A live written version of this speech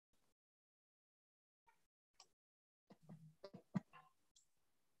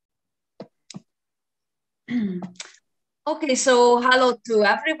Okay, so hello to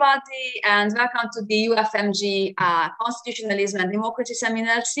everybody and welcome to the UFMG Constitutionalism and Democracy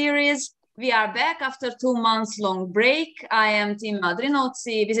Seminar Series. We are back after 2 months long break. I am Tim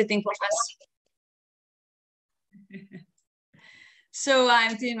Madrinozzi, visiting professor. So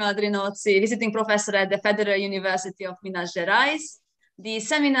I'm Tim Madrinozzi, visiting professor at the Federal University of Minas Gerais. The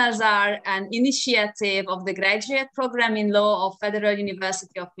seminars are an initiative of the graduate program in law of Federal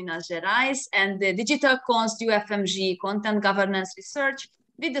University of Minas Gerais and the Digital Const UFMG Content Governance Research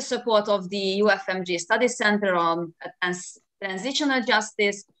with the support of the UFMG Study Center on Transitional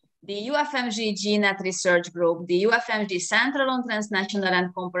Justice, the UFMG GNet Research Group, the UFMG Center on Transnational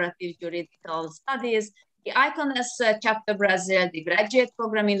and Comparative Juridical Studies, the ICONES Chapter Brazil, the graduate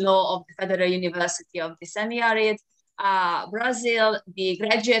program in law of the Federal University of the Semi-Arid, Brazil, the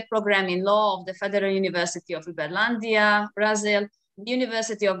graduate program in law of the Federal University of Uberlândia, Brazil, the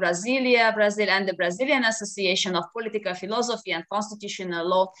University of Brasilia, Brazil, and the Brazilian Association of Political Philosophy and Constitutional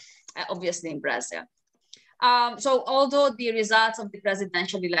Law, obviously in Brazil. So although the results of the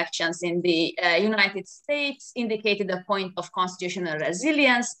presidential elections in the United States indicated a point of constitutional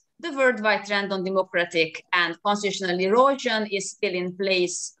resilience, the worldwide trend on democratic and constitutional erosion is still in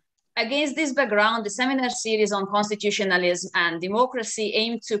place. Against this background, the seminar series on constitutionalism and democracy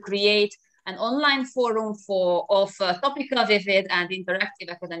aimed to create an online forum of topical, vivid, and interactive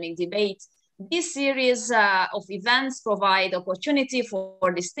academic debate. This series of events provide opportunity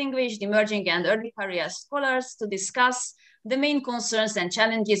for distinguished, emerging, and early career scholars to discuss the main concerns and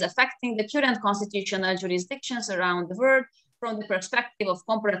challenges affecting the current constitutional jurisdictions around the world from the perspective of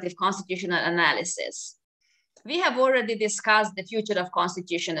comparative constitutional analysis. We have already discussed the future of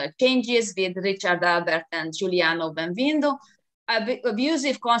constitutional changes with Richard Albert and Giuliano Benvindo,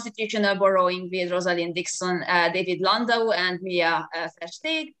 abusive constitutional borrowing with Rosalind Dixon, David Landau, and Mia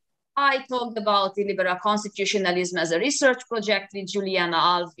Versteeg. I talked about illiberal constitutionalism as a research project with Juliana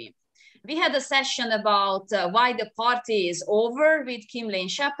Alvi. We had a session about why the party is over with Kim Lane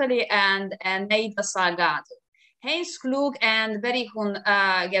Shapeli and Neida Salgado. Heinz Klug and Berihun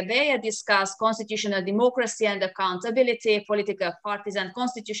Gebeya discussed constitutional democracy and accountability, political parties and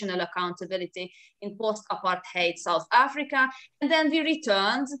constitutional accountability in post-apartheid South Africa. And then we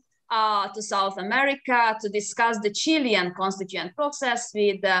returned to South America to discuss the Chilean constituent process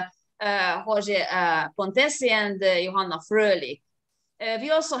with Jorge Pontesi and Johanna Fröhlich. We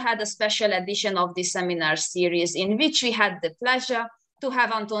also had a special edition of the seminar series in which we had the pleasure to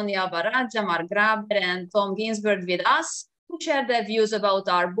have Antonia Barraja, Mark Graber, and Tom Ginsberg with us to share their views about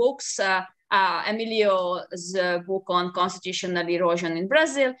our books, Emilio's book on constitutional erosion in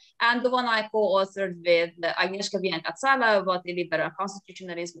Brazil, and the one I co-authored with Agnieszka Bianca-Cala about illiberal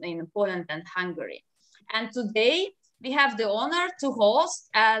constitutionalism in Poland and Hungary. And today, we have the honor to host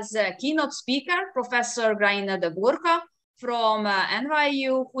as a keynote speaker, Professor Gráinne de Búrca from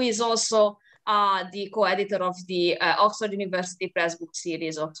NYU, who is also the co-editor of the Oxford University Press book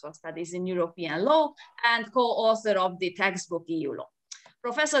series, Oxford Studies in European Law, and co-author of the textbook EU Law.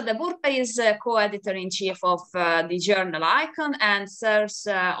 Professor de Búrca is co-editor-in-chief of the journal Icon and serves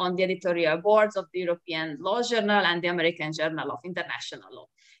on the editorial boards of the European Law Journal and the American Journal of International Law.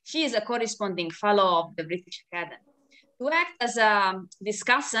 She is a corresponding fellow of the British Academy. To act as a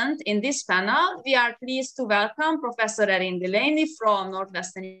discussant in this panel, we are pleased to welcome Professor Erin Delaney from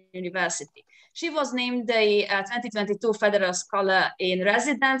Northwestern University. She was named the 2022 Federal Scholar in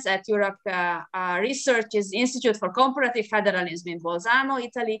Residence at Europe Research's Institute for Comparative Federalism in Bolzano,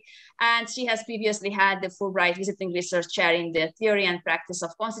 Italy, and she has previously had the Fulbright Visiting Research Chair in the Theory and Practice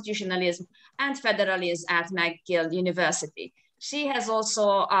of Constitutionalism and Federalism at McGill University. She has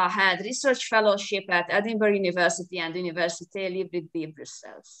also had research fellowship at Edinburgh University and Université Libre de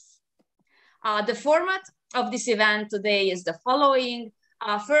Bruxelles. The format of this event today is the following.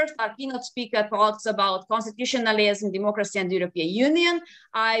 First, our keynote speaker talks about constitutionalism, democracy, and the European Union.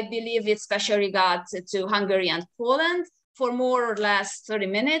 I believe with special regard to Hungary and Poland for more or less 30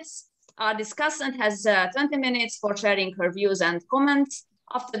 minutes. Our discussant has 20 minutes for sharing her views and comments.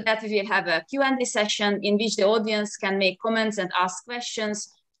 After that, we will have a Q&A session in which the audience can make comments and ask questions.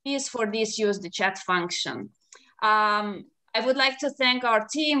 Please, for this, use the chat function. I would like to thank our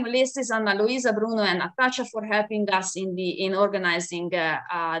team, Liz, Anna Luisa, Bruno, and Natasha for helping us in organizing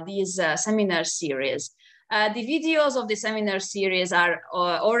these seminar series. The videos of the seminar series are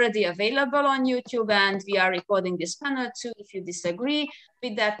already available on YouTube, and we are recording this panel too. If you disagree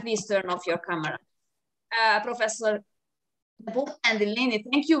with that, please turn off your camera. Professor Búrca and Delaney,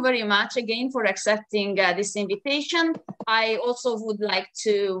 thank you very much again for accepting this invitation. I also would like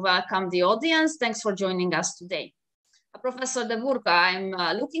to welcome the audience. Thanks for joining us today. Professor de Búrca, I'm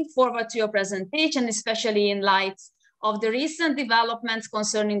looking forward to your presentation, especially in light of the recent developments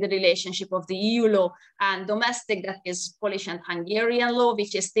concerning the relationship of the EU law and domestic, that is Polish and Hungarian law,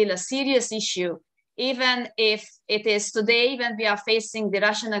 which is still a serious issue, even if it is today, when we are facing the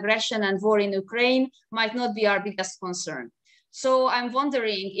Russian aggression and war in Ukraine, might not be our biggest concern. So I'm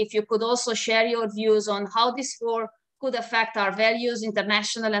wondering if you could also share your views on how this war could affect our values,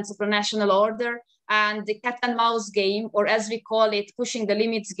 international and supranational order, and the cat and mouse game, or as we call it, pushing the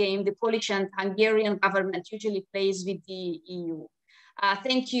limits game, the Polish and Hungarian government usually plays with the EU.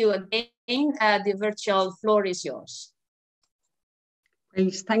 Thank you again. The virtual floor is yours.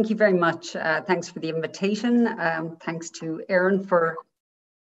 Great, thank you very much. Thanks for the invitation. Thanks to Erin for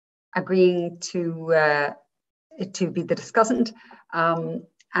agreeing to be the discussant. And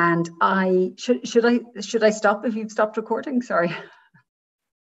should I stop if you've stopped recording? Sorry.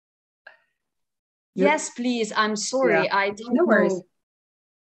 Yes, please. I'm sorry. Yeah. I don't know. Worries.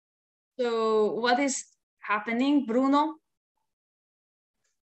 So what is happening, Bruno?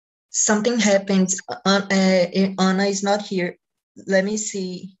 Something happened. Anna is not here. Let me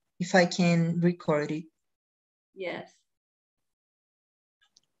see if I can record it. Yes.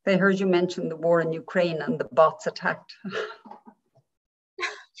 They heard you mention the war in Ukraine and the bots attacked.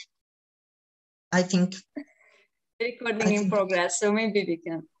 I think. Recording in progress, so maybe we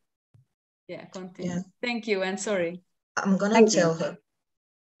can. Yeah, continue. Yeah. Thank you, and sorry. I'm gonna tell her.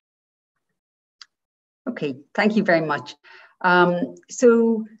 Okay, thank you very much. Thank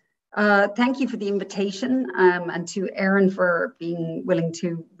you for the invitation, and to Erin for being willing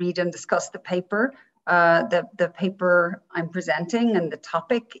to read and discuss the paper. The paper I'm presenting and the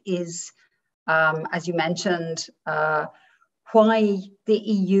topic is, as you mentioned, why the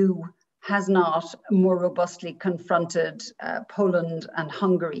EU has not more robustly confronted Poland and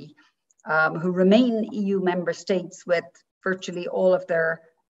Hungary, who remain EU member states with virtually all of their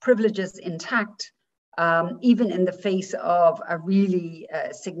privileges intact, even in the face of a really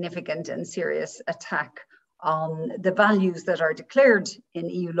significant and serious attack on the values that are declared in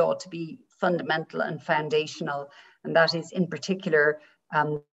EU law to be fundamental and foundational, and that is in particular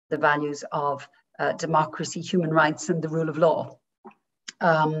the values of democracy, human rights, and the rule of law.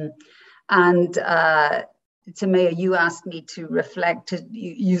 Timea, you asked me to reflect,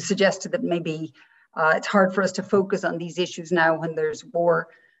 you suggested that maybe it's hard for us to focus on these issues now when there's war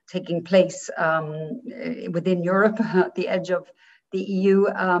taking place within Europe at the edge of the EU.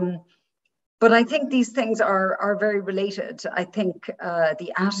 But I think these things are very related. I think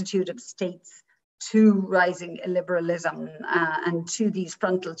the attitude of states to rising illiberalism and to these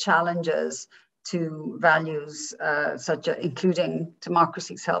frontal challenges to values including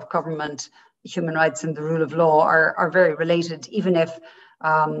democracy, self-government, human rights, and the rule of law are very related, even if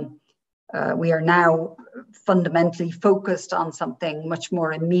we are now fundamentally focused on something much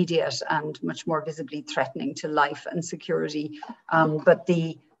more immediate and much more visibly threatening to life and security. But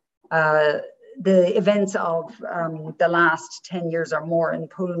the events of the last 10 years or more in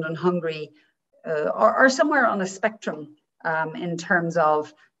Poland and Hungary are somewhere on a spectrum in terms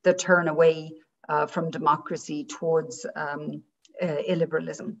of the turn away from democracy towards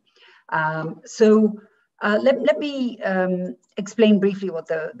illiberalism. Let me explain briefly what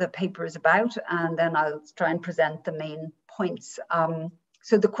the paper is about, and then I'll try and present the main points.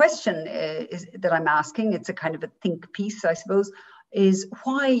 So the question that I'm asking, it's a kind of a think piece, I suppose, is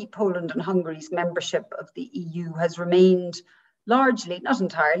why Poland and Hungary's membership of the EU has remained largely, not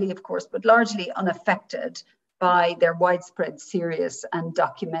entirely, of course, but largely unaffected by their widespread, serious, and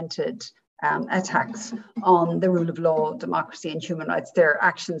documented attacks on the rule of law, democracy, and human rights. Their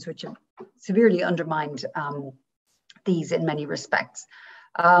actions which have severely undermined these in many respects.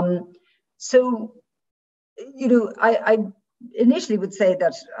 So, you know, I initially would say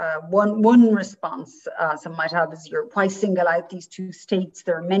that one response some might have is, why single out these two states?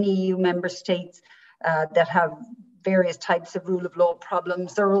 There are many EU member states that have various types of rule of law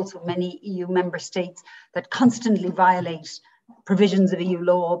problems. There are also many EU member states that constantly violate provisions of EU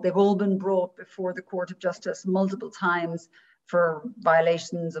law. They've all been brought before the Court of Justice multiple times for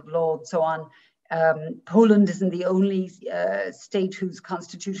violations of law and so on. Poland isn't the only state whose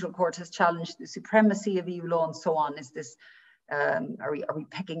constitutional court has challenged the supremacy of EU law and so on. Is this, are we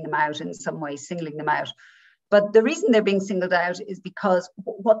picking them out in some way, singling them out? But the reason they're being singled out is because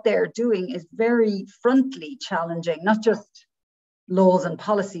what they're doing is very frontally challenging, not just laws and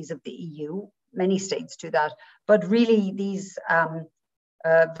policies of the EU, many states do that, but really these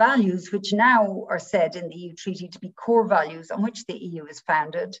values which now are said in the EU treaty to be core values on which the EU is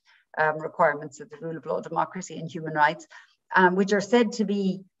founded, requirements of the rule of law, democracy, and human rights, which are said to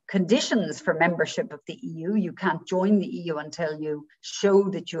be conditions for membership of the EU. You can't join the EU until you show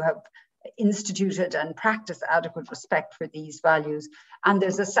that you have instituted and practiced adequate respect for these values. And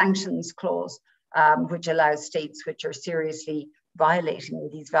there's a sanctions clause which allows states which are seriously violating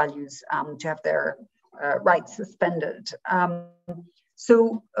these values to have their rights suspended.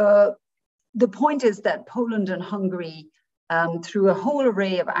 So the point is that Poland and Hungary, through a whole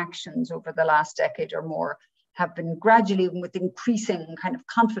array of actions over the last decade or more, have been gradually, with increasing kind of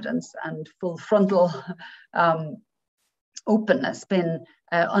confidence and full frontal openness, been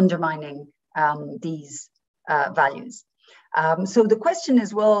undermining these values. So the question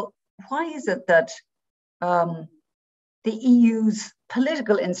is, well, why is it that the EU's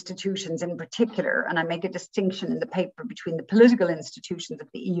political institutions in particular, and I make a distinction in the paper between the political institutions of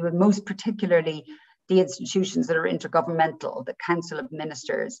the EU and most particularly the institutions that are intergovernmental, the Council of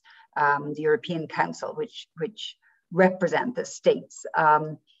Ministers, the European Council, which represent the states,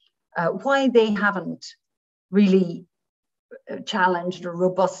 why they haven't really challenged or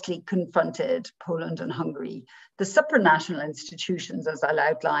robustly confronted Poland and Hungary. The supranational institutions, as I'll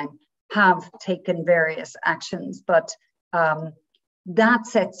outline, have taken various actions, but that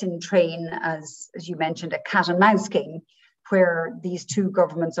sets in train, as you mentioned, a cat and mouse game, where these two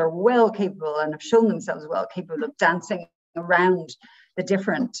governments are well capable and have shown themselves well capable of dancing around the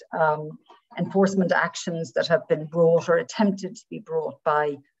different enforcement actions that have been brought or attempted to be brought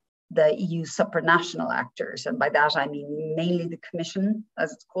by the EU supranational actors. And by that, I mean mainly the Commission,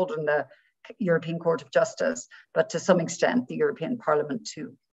 as it's called in the European Court of Justice, but to some extent, the European Parliament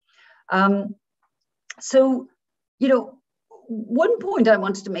too. So, you know, one point I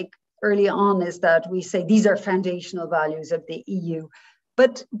wanted to make early on is that we say these are foundational values of the EU,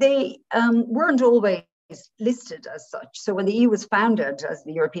 but they weren't always listed as such. So when the EU was founded as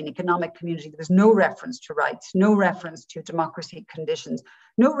the European Economic Community, there was no reference to rights, no reference to democracy conditions,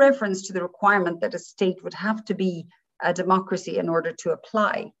 no reference to the requirement that a state would have to be a democracy in order to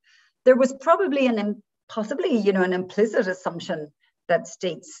apply. There was probably possibly, you know, an implicit assumption that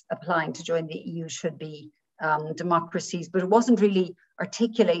states applying to join the EU should be democracies, but it wasn't really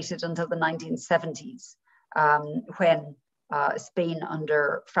articulated until the 1970s when Spain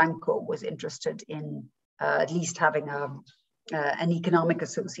under Franco was interested in at least having an economic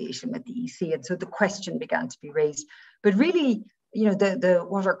association with the EC. And so the question began to be raised. But really, you know,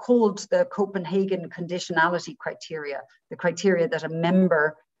 what are called the Copenhagen conditionality criteria, the criteria that a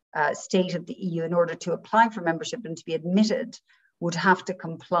member state of the EU, in order to apply for membership and to be admitted, would have to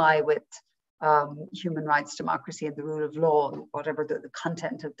comply with human rights, democracy, and the rule of law, whatever the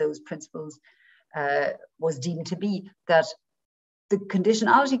content of those principles was deemed to be, that the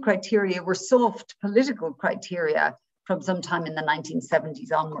conditionality criteria were soft political criteria from sometime in the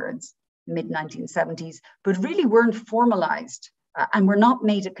 1970s onwards, mid-1970s, but really weren't formalized and were not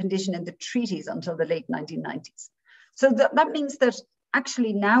made a condition in the treaties until the late 1990s. So that means that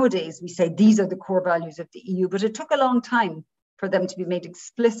actually nowadays we say these are the core values of the EU, but it took a long time for them to be made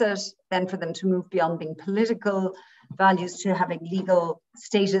explicit, then for them to move beyond being political values to having legal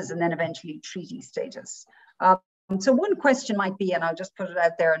status and then eventually treaty status. So one question might be, and I'll just put it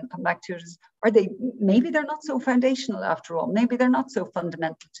out there and come back to it, is maybe they're not so foundational after all. Maybe they're not so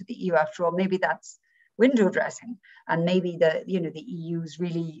fundamental to the EU after all. Maybe that's window dressing, and maybe the EU's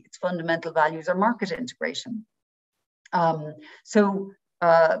really its fundamental values are market integration. I'm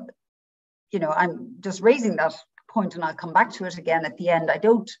just raising that point, and I'll come back to it again at the end. I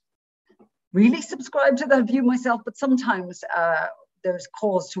don't really subscribe to that view myself, but sometimes there's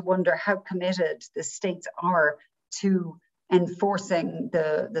cause to wonder how committed the states are to enforcing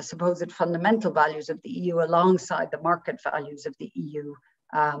the supposed fundamental values of the EU alongside the market values of the EU,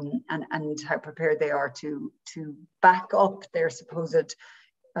 and how prepared they are to back up their supposed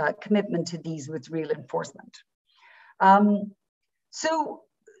commitment to these with real enforcement. So,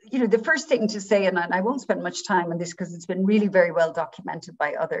 you know, the first thing to say, and I won't spend much time on this because it's been really very well documented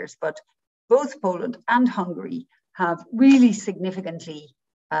by others, but both Poland and Hungary have really significantly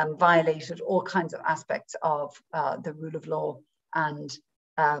violated all kinds of aspects of the rule of law and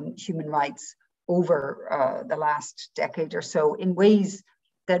human rights over the last decade or so in ways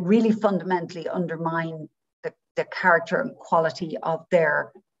that really fundamentally undermine the character and quality of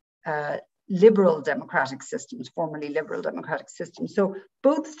their liberal democratic systems, formerly liberal democratic systems. So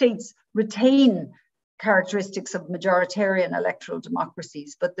both states retain characteristics of majoritarian electoral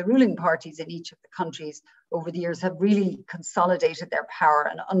democracies, but the ruling parties in each of the countries over the years have really consolidated their power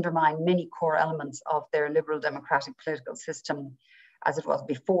and undermined many core elements of their liberal democratic political system as it was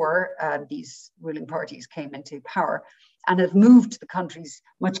before these ruling parties came into power, and have moved the countries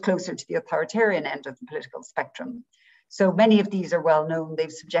much closer to the authoritarian end of the political spectrum. So many of these are well known.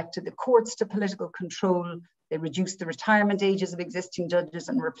 They've subjected the courts to political control. They reduced the retirement ages of existing judges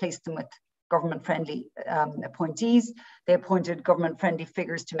and replaced them with government-friendly appointees. They appointed government-friendly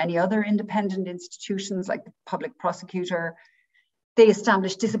figures to many other independent institutions like the public prosecutor. They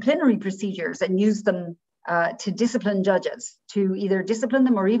established disciplinary procedures and used them to discipline judges, to either discipline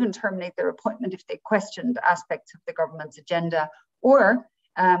them or even terminate their appointment if they questioned aspects of the government's agenda, or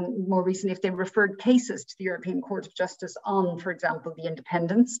more recently, if they referred cases to the European Court of Justice on, for example, the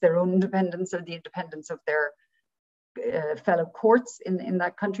independence, their own independence, or the independence of their fellow courts in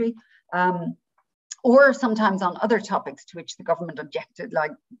that country, or sometimes on other topics to which the government objected,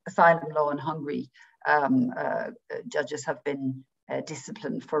 like asylum law in Hungary. Judges have been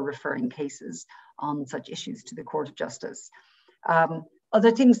disciplined for referring cases on such issues to the Court of Justice.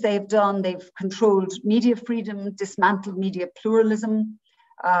 Other things they've done, they've controlled media freedom, dismantled media pluralism.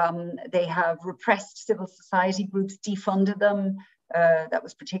 They have repressed civil society groups, defunded them. That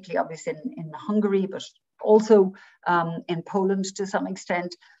was particularly obvious in Hungary, but also in Poland to some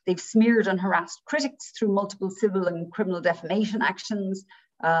extent. They've smeared and harassed critics through multiple civil and criminal defamation actions,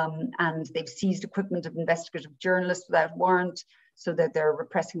 and they've seized equipment of investigative journalists without warrant, so that they're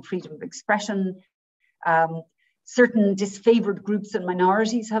repressing freedom of expression. Certain disfavored groups and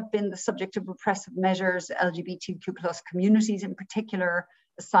minorities have been the subject of repressive measures, LGBTQ+ communities in particular,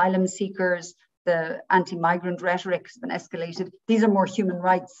 asylum seekers. The anti-migrant rhetoric has been escalated. These are more human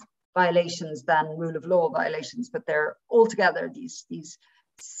rights violations than rule of law violations, but they're altogether, these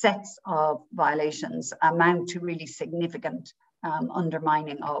sets of violations amount to really significant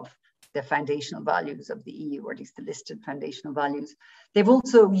undermining of the foundational values of the EU, or at least the listed foundational values. They've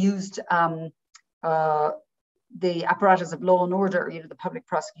also used the apparatus of law and order, the public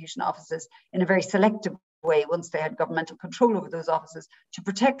prosecution offices, in a very selective way, once they had governmental control over those offices, to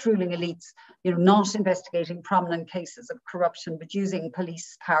protect ruling elites, not investigating prominent cases of corruption, but using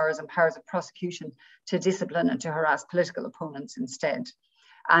police powers and powers of prosecution to discipline and to harass political opponents instead.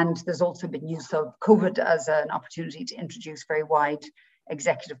 And there's also been use of COVID as an opportunity to introduce very wide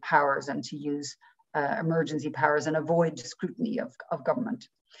executive powers and to use emergency powers and avoid scrutiny of government.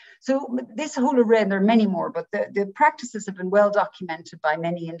 So this whole array, and there are many more, but the practices have been well documented by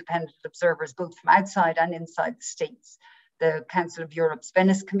many independent observers, both from outside and inside the states. The Council of Europe's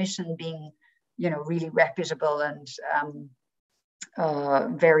Venice Commission being, really reputable and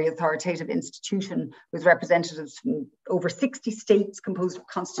very authoritative institution with representatives from over 60 states, composed of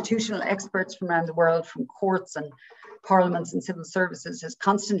constitutional experts from around the world, from courts and parliaments and civil services, has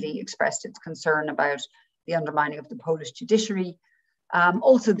constantly expressed its concern about the undermining of the Polish judiciary.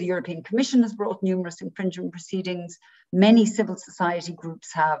 Also, the European Commission has brought numerous infringement proceedings. Many civil society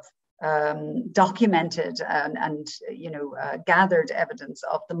groups have documented and gathered evidence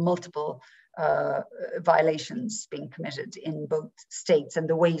of the multiple violations being committed in both states and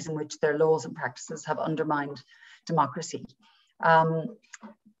the ways in which their laws and practices have undermined democracy.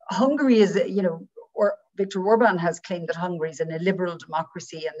 Hungary is, or Viktor Orban has claimed that Hungary is an illiberal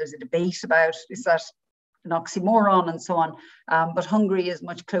democracy, and there's a debate about, is that an oxymoron and so on, but Hungary is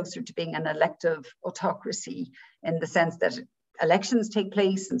much closer to being an elective autocracy in the sense that elections take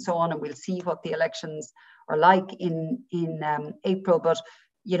place and so on, and we'll see what the elections are like in April. But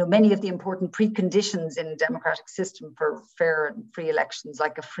many of the important preconditions in a democratic system for fair and free elections,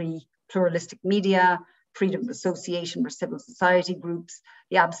 like a free pluralistic media, freedom of association for civil society groups,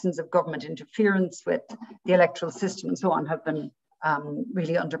 the absence of government interference with the electoral system and so on, have been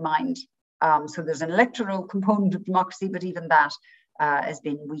really undermined. So there's an electoral component of democracy, but even that has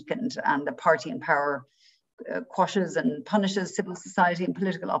been weakened, and the party in power quashes and punishes civil society and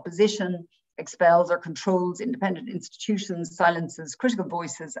political opposition, expels or controls independent institutions, silences critical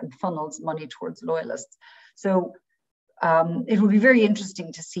voices, and funnels money towards loyalists. So it will be very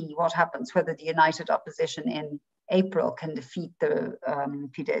interesting to see what happens, whether the united opposition in April can defeat the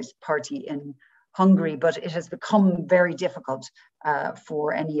Fidesz party in Hungary, but it has become very difficult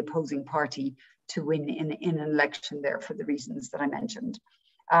for any opposing party to win in an election there for the reasons that I mentioned.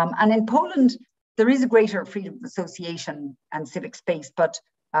 And in Poland, there is a greater freedom of association and civic space, but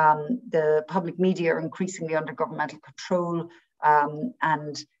the public media are increasingly under governmental control,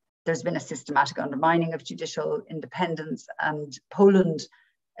 and there's been a systematic undermining of judicial independence, and Poland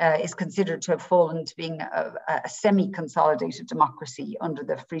is considered to have fallen to being a semi-consolidated democracy under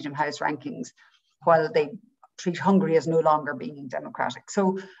the Freedom House rankings, while they treat Hungary as no longer being democratic.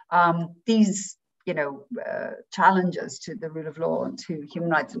 So these, challenges to the rule of law and to human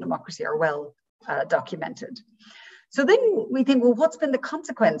rights and democracy are well documented. So then we think, well, what's been the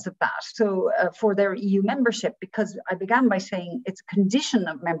consequence of that? So for their EU membership, because I began by saying it's a condition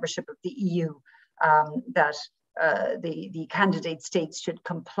of membership of the EU that the candidate states should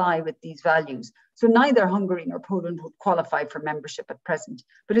comply with these values. So neither Hungary nor Poland would qualify for membership at present.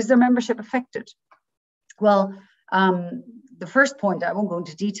 But is their membership affected? Well, the first point, I won't go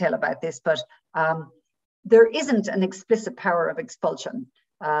into detail about this, but there isn't an explicit power of expulsion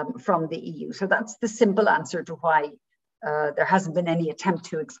from the EU. So that's the simple answer to why there hasn't been any attempt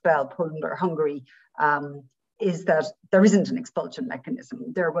to expel Poland or Hungary, is that there isn't an expulsion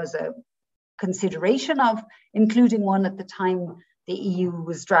mechanism. There was a consideration of including one at the time the EU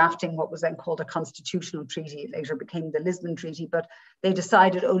was drafting what was then called a constitutional treaty. It later became the Lisbon Treaty, but they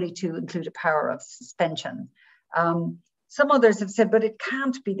decided only to include a power of suspension. Some others have said, but it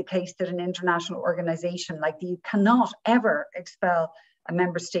can't be the case that an international organization like the EU cannot ever expel a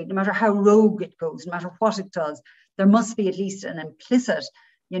member state, no matter how rogue it goes, no matter what it does. There must be at least an implicit,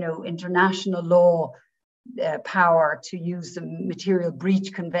 international law power to use the material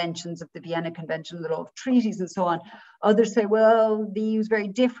breach conventions of the Vienna Convention, the law of treaties and so on. Others say, well, the EU is very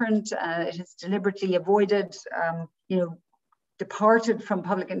different. It has deliberately avoided, departed from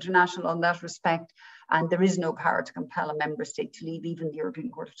public international law in that respect, and there is no power to compel a member state to leave. Even the European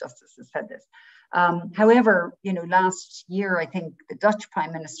Court of Justice has said this. However, last year, I think the Dutch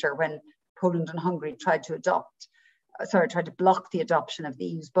Prime Minister, when Poland and Hungary tried to block the adoption of the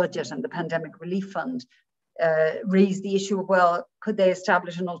EU's budget and the Pandemic Relief Fund, raised the issue of, well, could they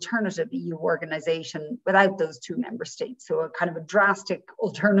establish an alternative EU organization without those two member states? So a kind of a drastic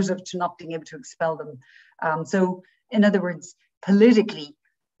alternative to not being able to expel them. So in other words, politically,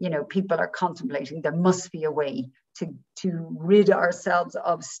 people are contemplating there must be a way to rid ourselves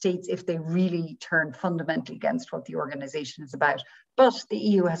of states if they really turn fundamentally against what the organization is about. But the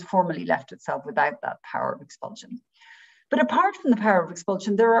EU has formally left itself without that power of expulsion. But apart from the power of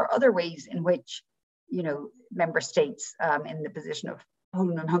expulsion, there are other ways in which member states in the position of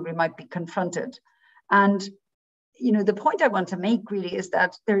Poland and Hungary might be confronted. And, the point I want to make really is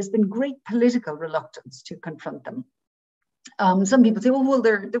that there's been great political reluctance to confront them. Some people say,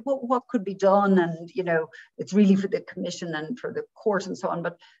 what could be done? And, it's really for the Commission and for the court and so on.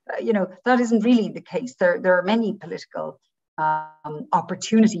 But, that isn't really the case. There are many political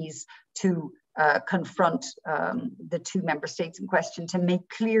opportunities to confront the two member states in question, to make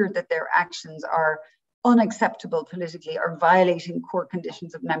clear that their actions are unacceptable politically, are violating core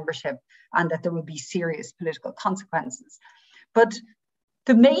conditions of membership, and that there will be serious political consequences. But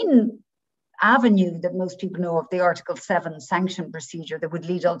the main avenue that most people know of, the Article 7 sanction procedure that would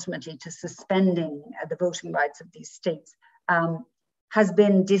lead ultimately to suspending the voting rights of these states, has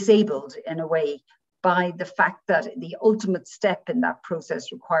been disabled in a way by the fact that the ultimate step in that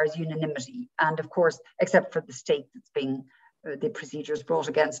process requires unanimity. And of course, except for the state that's being the procedures brought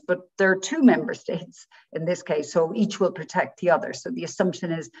against, but there are two member states in this case, so each will protect the other. So the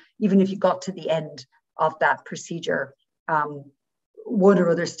assumption is, even if you got to the end of that procedure, one or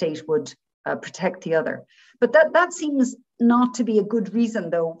other state would protect the other. But that seems not to be a good reason,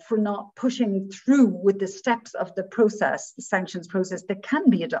 though, for not pushing through with the steps of the process, the sanctions process that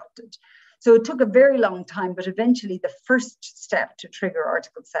can be adopted. So it took a very long time, but eventually the first step to trigger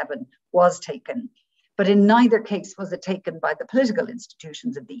Article 7 was taken. But in neither case was it taken by the political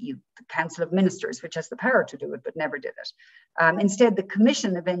institutions of the EU, the Council of Ministers, which has the power to do it, but never did it. Instead, the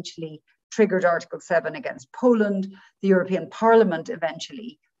Commission eventually triggered Article 7 against Poland. The European Parliament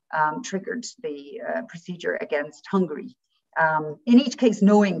eventually triggered the procedure against Hungary. In each case,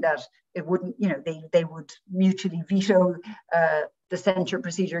 knowing that it wouldn't, they would mutually veto the censure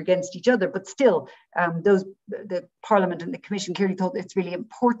procedure against each other, but still, the Parliament and the Commission clearly thought it's really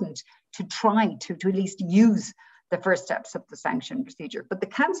important to try to at least use the first steps of the sanction procedure. But the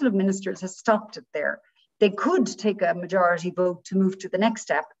Council of Ministers has stopped it there. They could take a majority vote to move to the next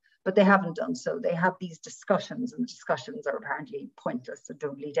step, but they haven't done so. They have these discussions, and the discussions are apparently pointless and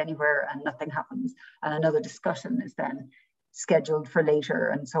don't lead anywhere, and nothing happens. And another discussion is then scheduled for later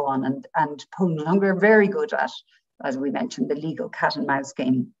and so on. And Poland and Hungary are very good at, as we mentioned, the legal cat and mouse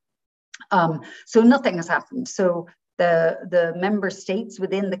game. So nothing has happened. So the member states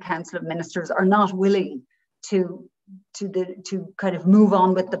within the Council of Ministers are not willing to kind of move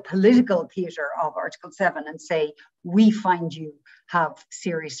on with the political theatre of Article 7 and say, we find you have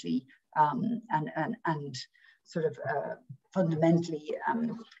seriously and sort of fundamentally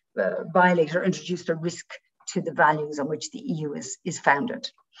violated or introduced a risk to the values on which the EU is founded.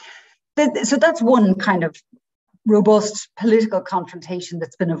 So that's one kind of robust political confrontation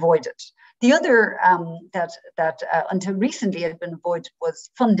that's been avoided. The other that until recently had been avoided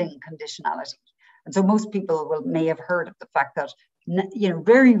was funding conditionality. And so most people may have heard of the fact that,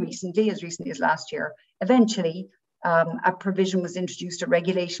 very recently as last year, eventually a provision was introduced, a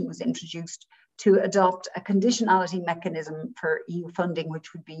regulation was introduced to adopt a conditionality mechanism for EU funding,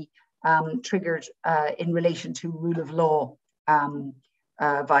 which would be triggered in relation to rule of law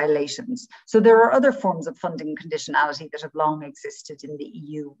violations. So there are other forms of funding conditionality that have long existed in the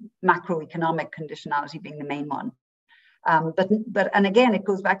EU, macroeconomic conditionality being the main one. And again, it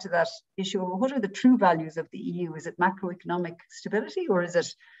goes back to that issue of what are the true values of the EU? Is it macroeconomic stability, or is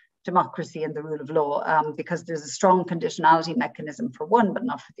it democracy and the rule of law? Because there's a strong conditionality mechanism for one, but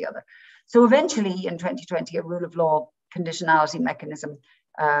not for the other. So eventually in 2020, a rule of law conditionality mechanism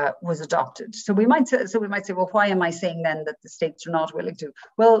was adopted. So we might say, well, why am I saying then that the states are not willing to?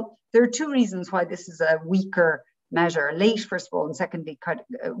 Well, there are two reasons why this is a weaker measure. Late, first of all, and secondly, kind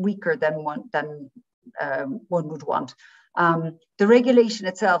of weaker than one would want. The regulation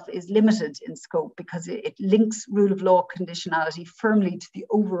itself is limited in scope because it links rule of law conditionality firmly to the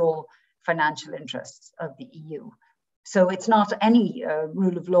overall financial interests of the EU. So it's not any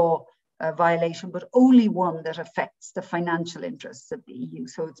rule of law violation, but only one that affects the financial interests of the EU.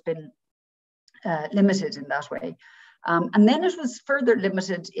 So it's been limited in that way. And then it was further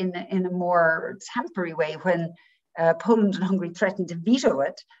limited in a more temporary way when Poland and Hungary threatened to veto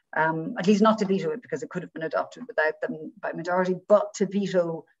it, at least not to veto it because it could have been adopted without them by majority, but to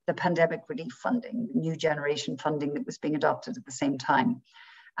veto the pandemic relief funding, the new generation funding that was being adopted at the same time.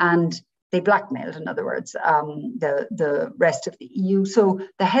 And they blackmailed, in other words, the rest of the EU. So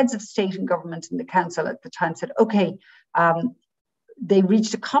the heads of state and government in the council at the time said, okay, they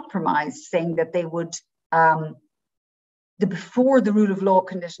reached a compromise saying that they would, before the rule of law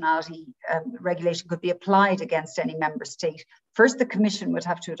conditionality regulation could be applied against any member state, first the Commission would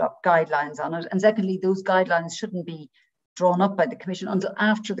have to adopt guidelines on it. And secondly, those guidelines shouldn't be drawn up by the Commission until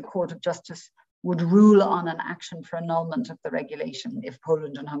after the Court of Justice would rule on an action for annulment of the regulation if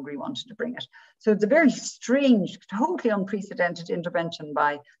Poland and Hungary wanted to bring it. So it's a very strange, totally unprecedented intervention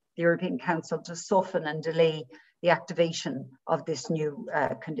by the European Council to soften and delay the activation of this new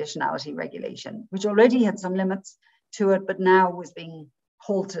conditionality regulation, which already had some limits to it, but now was being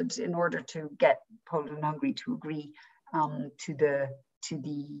halted in order to get Poland and Hungary to agree to the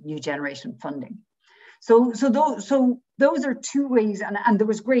new generation funding. So those are two ways, and there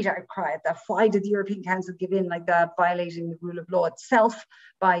was great outcry at that. Why did the European Council give in like that, violating the rule of law itself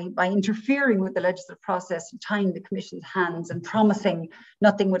by interfering with the legislative process and tying the Commission's hands and promising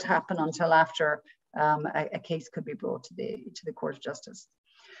nothing would happen until after a case could be brought to the Court of Justice.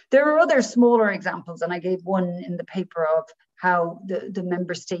 There are other smaller examples, and I gave one in the paper of how the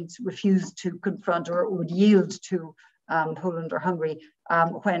member states refused to confront or would yield to Poland or Hungary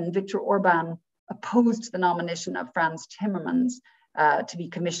when Viktor Orban opposed the nomination of Franz Timmermans to be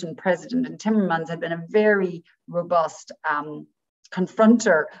Commission President. And Timmermans had been a very robust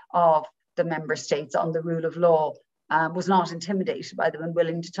confronter of the member states on the rule of law, was not intimidated by them and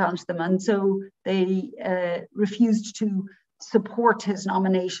willing to challenge them. And so they refused to support his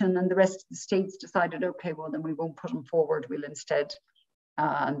nomination, and the rest of the states decided, okay, well, then we won't put him forward, we'll instead,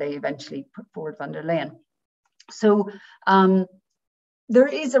 and they eventually put forward von der Leyen. So there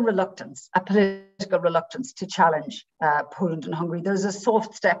is a reluctance, a political reluctance to challenge Poland and Hungary. There's a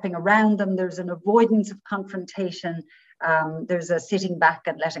soft stepping around them, there's an avoidance of confrontation, there's a sitting back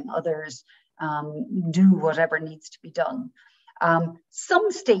and letting others do whatever needs to be done. Some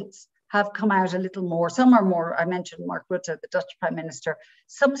states have come out a little more. Some are more, I mentioned Mark Rutte, the Dutch Prime Minister.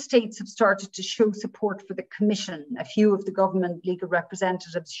 Some states have started to show support for the Commission. A few of the government legal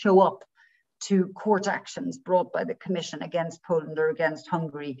representatives show up to court actions brought by the Commission against Poland or against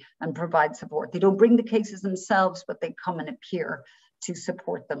Hungary and provide support. They don't bring the cases themselves, but they come and appear to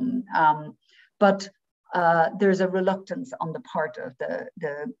support them. But there's a reluctance on the part of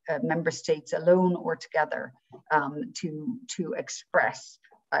the member states alone or together to express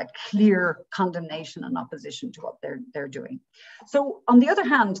a clear condemnation and opposition to what they're doing. So on the other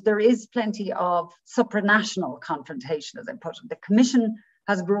hand, there is plenty of supranational confrontation, as I put it. The Commission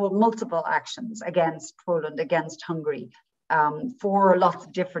has brought multiple actions against Poland, against Hungary, for lots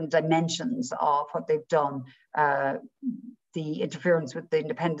of different dimensions of what they've done. The interference with the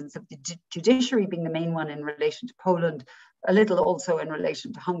independence of the judiciary being the main one in relation to Poland, a little also in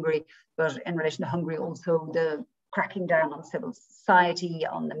relation to Hungary, but in relation to Hungary also the cracking down on civil society,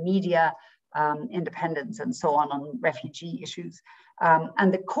 on the media, independence and so on refugee issues.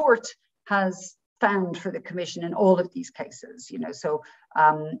 And the court has found for the Commission in all of these cases, so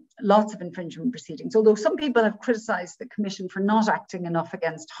lots of infringement proceedings. Although some people have criticized the Commission for not acting enough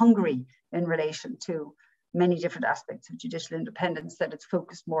against Hungary in relation to many different aspects of judicial independence, that it's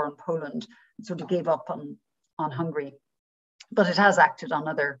focused more on Poland and sort of gave up on Hungary. But it has acted on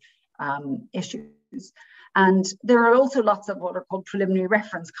other issues. And there are also lots of what are called preliminary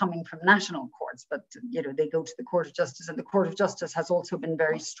reference coming from national courts, but they go to the Court of Justice, and the Court of Justice has also been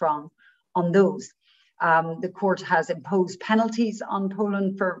very strong on those. The court has imposed penalties on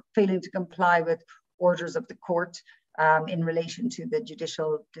Poland for failing to comply with orders of the court in relation to the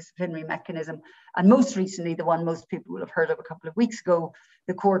judicial disciplinary mechanism. And most recently, the one most people will have heard of a couple of weeks ago,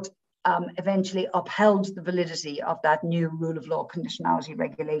 the court eventually upheld the validity of that new rule of law conditionality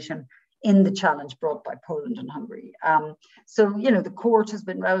regulation in the challenge brought by Poland and Hungary. So, the court has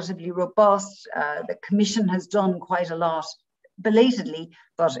been relatively robust. The Commission has done quite a lot belatedly,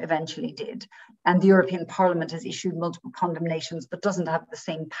 but eventually did. And the European Parliament has issued multiple condemnations, but doesn't have the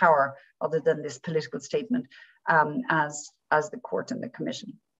same power other than this political statement as the court and the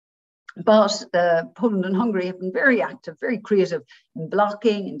Commission. But Poland and Hungary have been very active, very creative in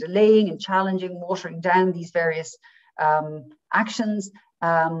blocking and delaying and challenging, watering down these various actions.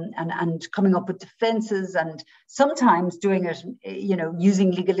 And coming up with defenses, and sometimes doing it,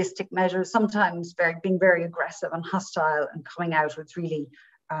 using legalistic measures, sometimes being very aggressive and hostile and coming out with really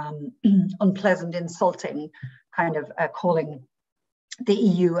unpleasant, insulting kind of calling the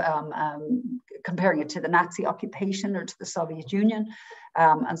EU, comparing it to the Nazi occupation or to the Soviet Union,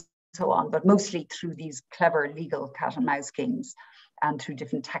 and so on, but mostly through these clever legal cat and mouse games and through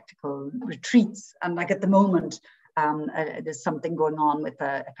different tactical retreats. And like at the moment, there's something going on with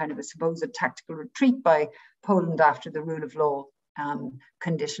a kind of a supposed tactical retreat by Poland after the rule of law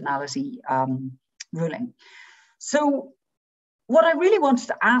conditionality ruling. So what I really wanted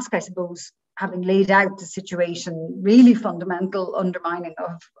to ask, I suppose, having laid out the situation, really fundamental undermining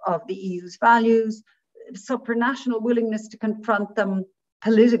of the EU's values, supranational willingness to confront them,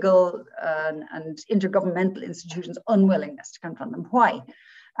 political and intergovernmental institutions' unwillingness to confront them. Why?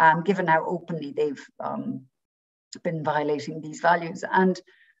 Given how openly they've been violating these values. And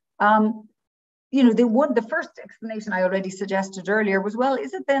the first explanation I already suggested earlier was, well,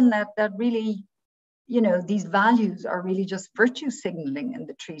 is it then that really, these values are really just virtue signaling in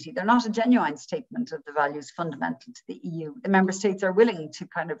the treaty? They're not a genuine statement of the values fundamental to the EU. The member states are willing to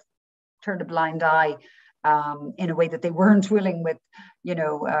kind of turn a blind eye in a way that they weren't willing with,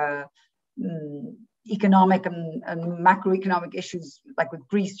 economic and macroeconomic issues like with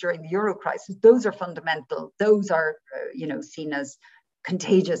Greece during the Euro crisis. Those are fundamental. Those are, seen as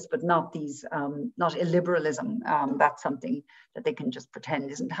contagious, but not these, not illiberalism. That's something that they can just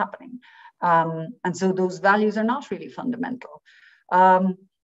pretend isn't happening. And so those values are not really fundamental. I'll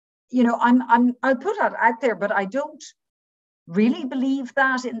put that out there, but I don't really believe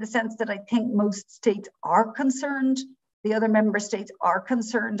that, in the sense that I think most states are concerned. The other member states are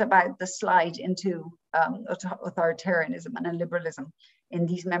concerned about the slide into authoritarianism and illiberalism in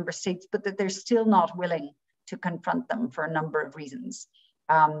these member states, but that they're still not willing to confront them for a number of reasons.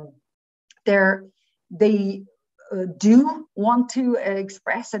 They do want to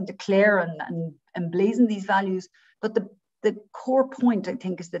express and declare and emblazon these values, but the core point, I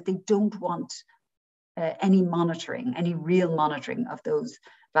think, is that they don't want any real monitoring of those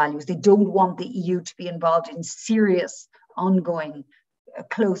values. They don't want the EU to be involved in serious, ongoing,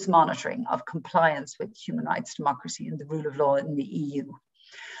 close monitoring of compliance with human rights, democracy, and the rule of law in the EU.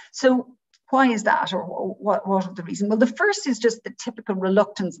 So why is that, or what are the reasons? Well, the first is just the typical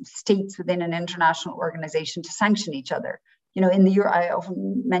reluctance of states within an international organization to sanction each other. I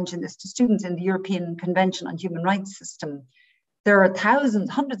often mention this to students, in the European Convention on Human Rights System, there are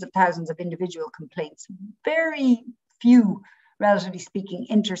hundreds of thousands of individual complaints, very few, relatively speaking,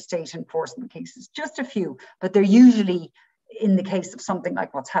 interstate enforcement cases, just a few, but they're usually, in the case of something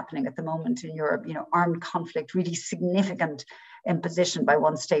like what's happening at the moment in Europe, armed conflict, really significant imposition by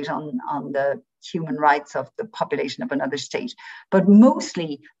one state on the human rights of the population of another state. But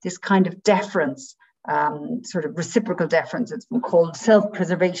mostly this kind of deference, sort of reciprocal deference, it's been called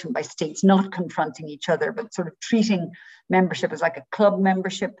self-preservation by states, not confronting each other, but sort of treating membership as like a club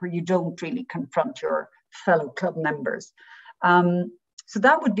membership where you don't really confront your fellow club members. So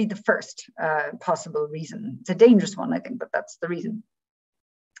that would be the first possible reason. It's a dangerous one, I think, but that's the reason.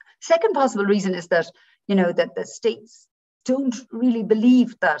 Second possible reason is that, that the states don't really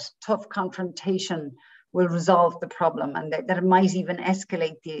believe that tough confrontation will resolve the problem, and that it might even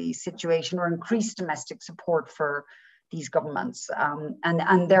escalate the situation or increase domestic support for these governments.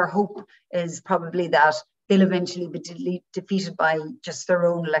 And their hope is probably that they'll eventually be defeated by just their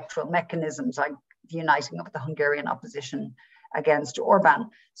own electoral mechanisms, like the uniting of the Hungarian opposition against Orban.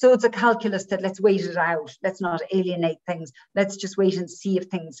 So it's a calculus that let's wait it out. Let's not alienate things. Let's just wait and see if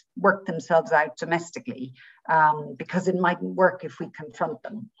things work themselves out domestically, because it mightn't work if we confront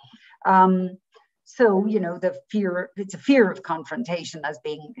them. So, you know, it's a fear of confrontation as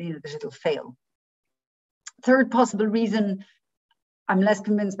being, you know, that it'll fail. Third possible reason, I'm less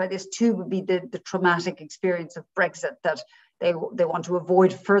convinced by this too, would be the traumatic experience of Brexit, that they want to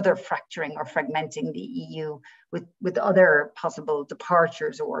avoid further fracturing or fragmenting the EU with other possible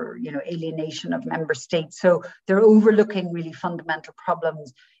departures or, you know, alienation of member states. So they're overlooking really fundamental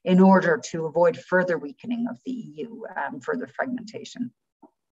problems in order to avoid further weakening of the EU, further fragmentation.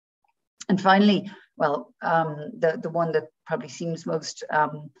 And finally, well, the one that probably seems most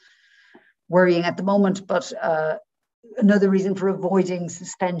worrying at the moment, but another reason for avoiding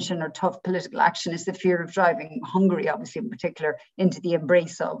suspension or tough political action is the fear of driving Hungary, obviously in particular, into the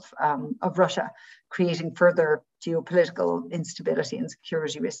embrace of Russia, creating further geopolitical instability and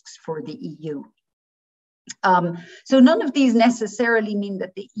security risks for the EU. So none of these necessarily mean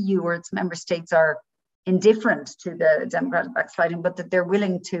that the EU or its member states are indifferent to the democratic backsliding, but that they're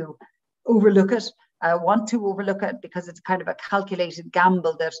willing to overlook it, want to overlook it, because it's kind of a calculated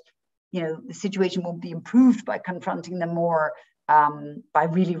gamble that, you know, the situation won't be improved by confronting them more by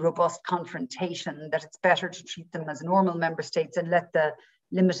really robust confrontation, that it's better to treat them as normal member states and let the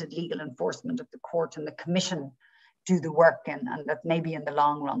limited legal enforcement of the court and the commission do the work, and that maybe in the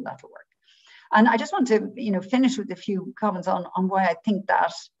long run that'll work. And I just want to, you know, finish with a few comments on why I think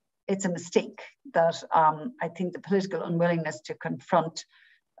that it's a mistake, that I think the political unwillingness to confront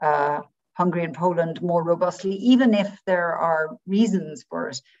Hungary and Poland more robustly, even if there are reasons for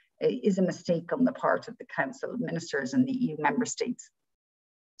it, is a mistake on the part of the Council of Ministers and the EU member states.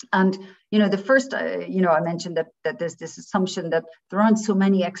 And, you know, the first, you know, I mentioned that there's this assumption that there aren't so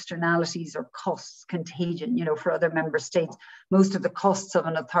many externalities or costs contagion, you know, for other member states. Most of the costs of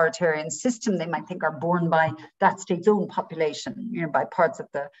an authoritarian system, they might think, are borne by that state's own population, you know, by parts of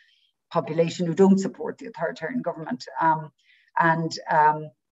the population who don't support the authoritarian government.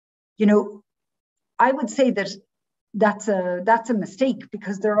 You know, I would say that that's a mistake,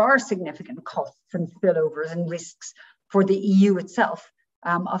 because there are significant costs and spillovers and risks for the EU itself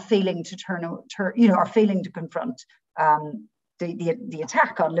of failing to or failing to confront the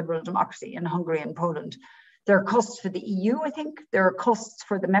attack on liberal democracy in Hungary and Poland. There are costs for the EU, I think. There are costs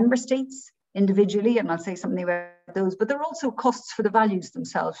for the member states individually, and I'll say something about those, but there are also costs for the values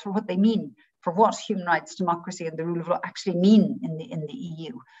themselves, for what they mean, for what human rights, democracy, and the rule of law actually mean in the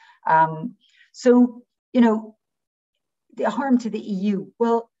EU. So, you know, the harm to the EU,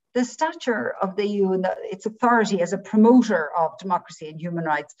 well, the stature of the EU and its authority as a promoter of democracy and human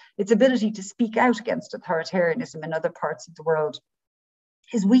rights, its ability to speak out against authoritarianism in other parts of the world,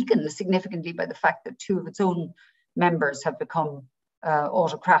 is weakened significantly by the fact that 2 of its own members have become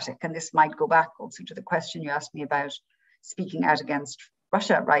autocratic. And this might go back also to the question you asked me about speaking out against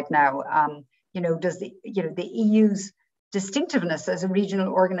Russia right now. You know, does the EU's distinctiveness as a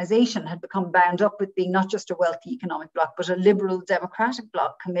regional organization had become bound up with being not just a wealthy economic bloc, but a liberal democratic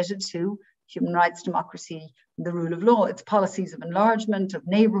bloc committed to human rights, democracy, and the rule of law. Its policies of enlargement, of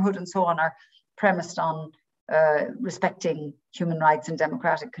neighborhood, and so on are premised on respecting human rights and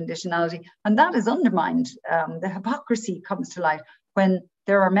democratic conditionality. And that is undermined. The hypocrisy comes to light when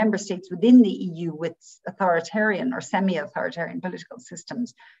there are member states within the EU with authoritarian or semi-authoritarian political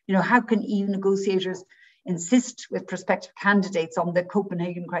systems. You know, how can EU negotiators insist with prospective candidates on the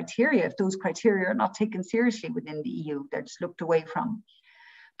Copenhagen criteria if those criteria are not taken seriously within the EU? They're just looked away from.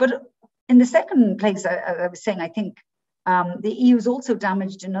 But in the second place, I was saying, I think the EU is also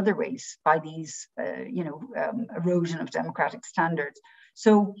damaged in other ways by these, erosion of democratic standards.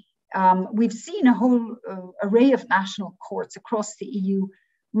 So we've seen a whole array of national courts across the EU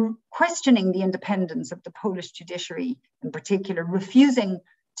questioning the independence of the Polish judiciary in particular, refusing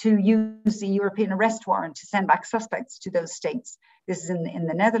to use the European arrest warrant to send back suspects to those states. This is in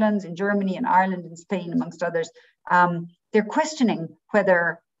the Netherlands, in Germany, in Ireland, in Spain, amongst others. They're questioning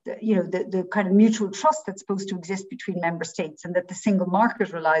whether the kind of mutual trust that's supposed to exist between member states and that the single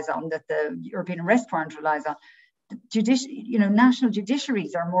market relies on, that the European arrest warrant relies on. National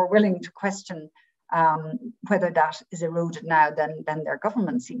judiciaries are more willing to question whether that is eroded now than their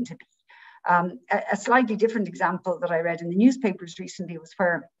governments seem to be. A slightly different example that I read in the newspapers recently was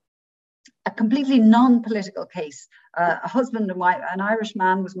where a completely non-political case, a husband and wife, an Irish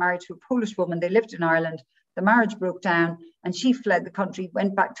man was married to a Polish woman. They lived in Ireland. The marriage broke down and she fled the country,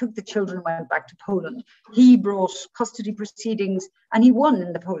 went back, took the children, went back to Poland. He brought custody proceedings and he won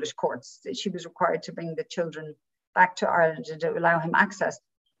in the Polish courts. She was required to bring the children back to Ireland and to allow him access.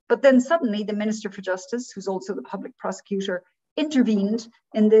 But then suddenly the Minister for Justice, who's also the public prosecutor, intervened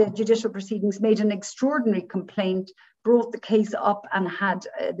in the judicial proceedings, made an extraordinary complaint, brought the case up and had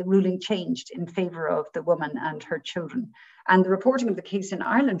the ruling changed in favour of the woman and her children. And the reporting of the case in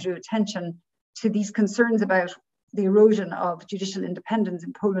Ireland drew attention to these concerns about the erosion of judicial independence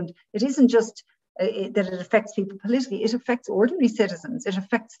in Poland, it isn't just that it affects people politically, it affects ordinary citizens. It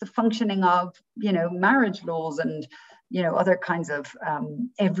affects the functioning of, marriage laws and, other kinds of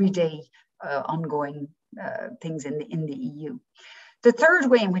everyday ongoing things in the EU. The third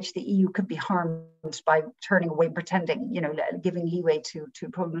way in which the EU could be harmed by turning away, pretending, giving leeway to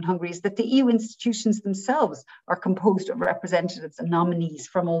Poland and Hungary, is that the EU institutions themselves are composed of representatives and nominees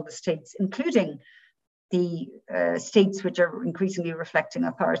from all the states, including the states which are increasingly reflecting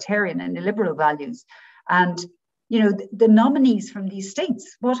authoritarian and illiberal values. And, the nominees from these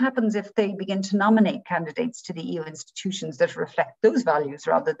states, what happens if they begin to nominate candidates to the EU institutions that reflect those values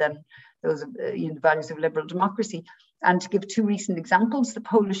rather than those the values of liberal democracy? And to give two recent examples, the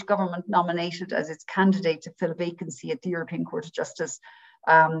Polish government nominated as its candidate to fill a vacancy at the European Court of Justice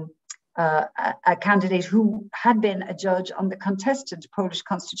a candidate who had been a judge on the contested Polish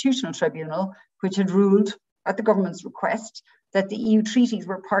Constitutional Tribunal, which had ruled at the government's request that the EU treaties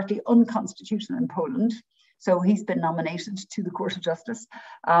were partly unconstitutional in Poland. So he's been nominated to the Court of Justice.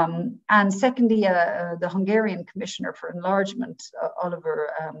 And secondly, the Hungarian Commissioner for Enlargement,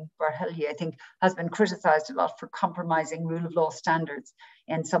 Oliver Varhelyi, I think, has been criticized a lot for compromising rule of law standards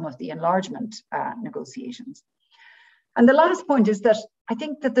in some of the enlargement negotiations. And the last point is that I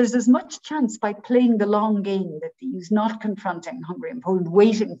think that there's as much chance by playing the long game that the EU is not confronting Hungary and Poland,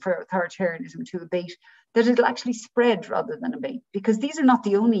 waiting for authoritarianism to abate, that it'll actually spread rather than abate, because these are not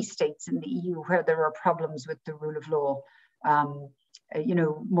the only states in the EU where there are problems with the rule of law.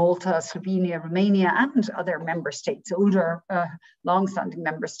 Malta, Slovenia, Romania, and other member states, older, long-standing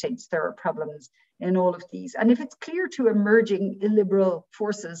member states, there are problems in all of these. And if it's clear to emerging illiberal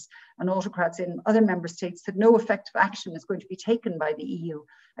forces and autocrats in other member states that no effective action is going to be taken by the EU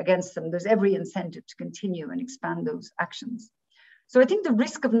against them, there's every incentive to continue and expand those actions. So I think the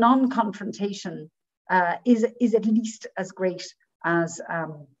risk of non-confrontation is at least as great as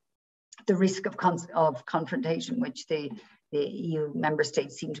the risk of confrontation, which the EU member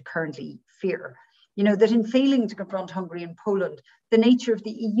states seem to currently fear. That in failing to confront Hungary and Poland, the nature of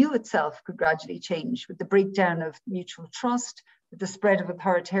the EU itself could gradually change with the breakdown of mutual trust, with the spread of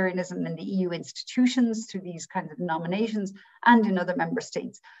authoritarianism in the EU institutions through these kinds of nominations and in other member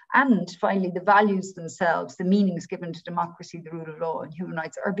states. And finally, the values themselves, the meanings given to democracy, the rule of law and human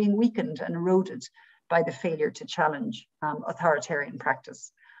rights are being weakened and eroded by the failure to challenge authoritarian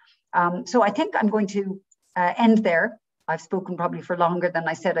practice. So I think I'm going to end there. I've spoken probably for longer than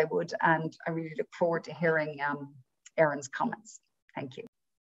I said I would, and I really look forward to hearing Erin's comments. Thank you.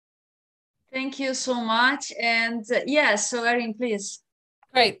 Thank you so much. And yes, so Erin, please.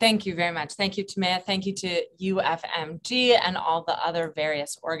 Great, thank you very much. Thank you, Tamea. Thank you to UFMG and all the other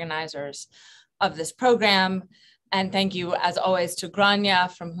various organizers of this program. And thank you, as always, to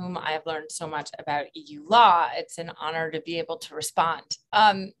Gráinne, from whom I have learned so much about EU law. It's an honor to be able to respond.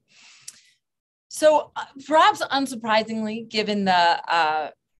 So perhaps unsurprisingly, given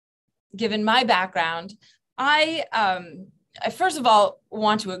my background, I first of all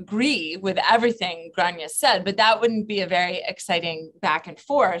want to agree with everything Gráinne said, but that wouldn't be a very exciting back and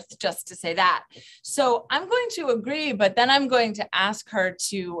forth just to say that. So I'm going to agree, but then I'm going to ask her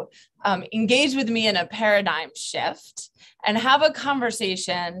to engage with me in a paradigm shift and have a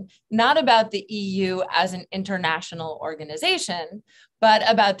conversation not about the EU as an international organization, but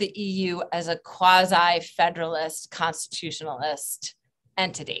about the EU as a quasi-federalist, constitutionalist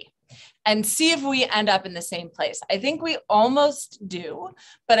entity, and see if we end up in the same place. I think we almost do,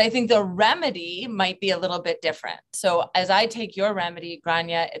 but I think the remedy might be a little bit different. So as I take your remedy,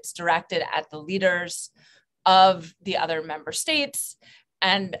 Gráinne, it's directed at the leaders of the other member states.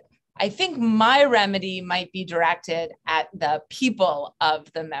 And I think my remedy might be directed at the people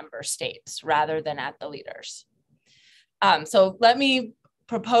of the member states rather than at the leaders. So let me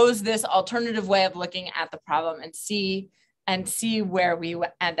propose this alternative way of looking at the problem and see where we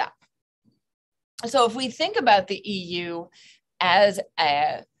end up. So if we think about the EU as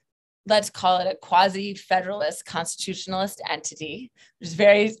a, let's call it a quasi-federalist constitutionalist entity, which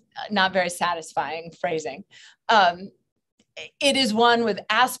is not very satisfying phrasing, it is one with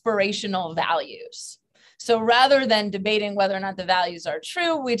aspirational values. So rather than debating whether or not the values are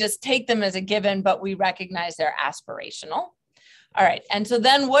true, we just take them as a given, but we recognize they're aspirational. All right, and so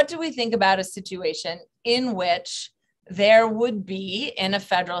then what do we think about a situation in which there would be, in a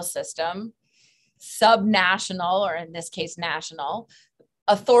federal system, subnational, or in this case, national,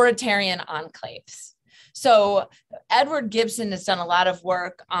 authoritarian enclaves? So Edward Gibson has done a lot of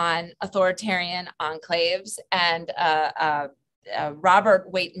work on authoritarian enclaves, and Robert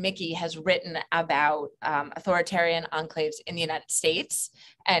Waite Mickey has written about authoritarian enclaves in the United States,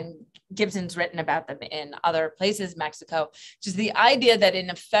 and Gibson's written about them in other places, Mexico, which is the idea that in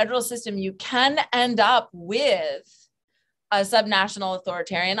a federal system, you can end up with a subnational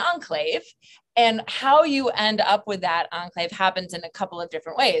authoritarian enclave. And how you end up with that enclave happens in a couple of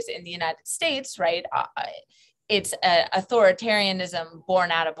different ways. In the United States, right, it's authoritarianism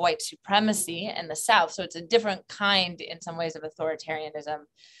born out of white supremacy in the South. So it's a different kind, in some ways, of authoritarianism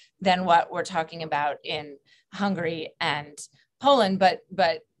than what we're talking about in Hungary and Poland, but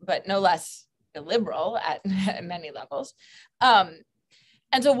no less illiberal at many levels.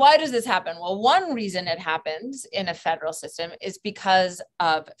 And so why does this happen? Well, one reason it happens in a federal system is because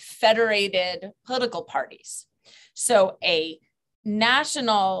of federated political parties. So a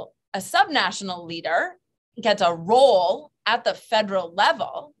subnational leader gets a role at the federal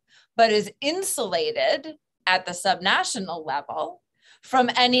level, but is insulated at the subnational level from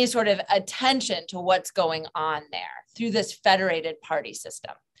any sort of attention to what's going on there through this federated party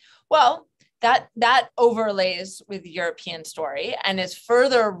system. Well, that overlays with the European story and is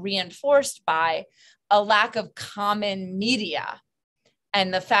further reinforced by a lack of common media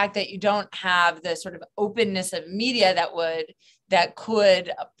and the fact that you don't have the sort of openness of media that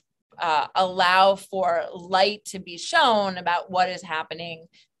could allow for light to be shown about what is happening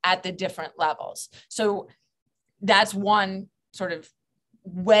at the different levels. So that's one sort of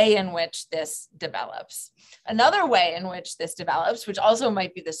way in which this develops. Another way in which this develops, which also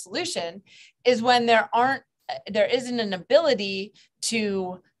might be the solution, is when there isn't an ability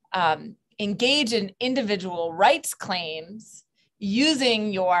to engage in individual rights claims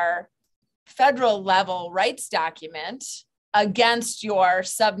using your federal level rights document against your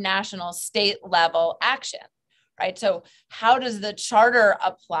subnational state level action, right? So how does the charter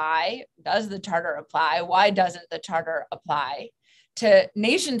apply? Does the charter apply? Why doesn't the charter apply to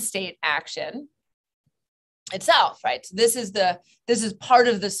nation state action itself, right? So this is part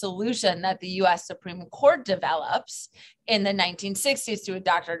of the solution that the US Supreme Court develops in the 1960s to a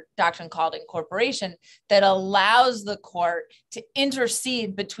doctrine called incorporation that allows the court to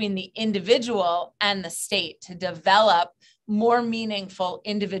intercede between the individual and the state to develop more meaningful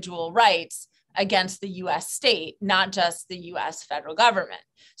individual rights against the US state, not just the US federal government.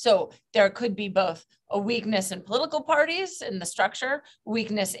 So there could be both a weakness in political parties in the structure,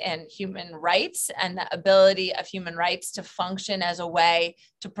 weakness in human rights, and the ability of human rights to function as a way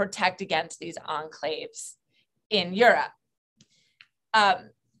to protect against these enclaves in Europe.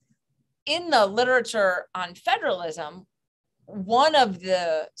 In the literature on federalism, one of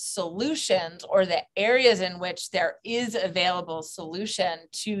the solutions or the areas in which there is available solution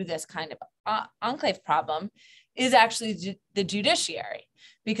to this kind of enclave problem is actually the judiciary,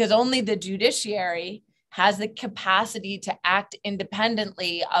 because only the judiciary has the capacity to act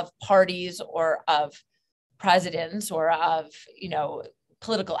independently of parties or of presidents or of,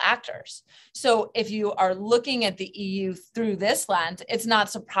 political actors. So if you are looking at the EU through this lens, it's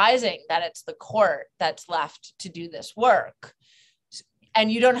not surprising that it's the court that's left to do this work.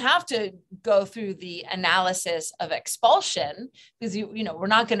 And you don't have to go through the analysis of expulsion, because we're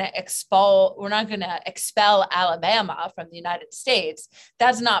not going to expel Alabama from the United States.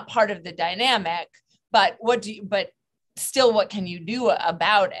 That's not part of the dynamic. But what can you do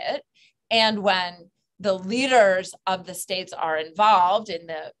about it? And when the leaders of the states are involved in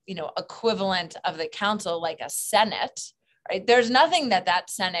the equivalent of the council, like a Senate, right? There's nothing that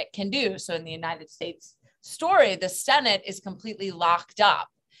Senate can do. So in the United States story, the Senate is completely locked up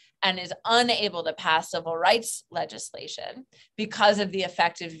and is unable to pass civil rights legislation because of the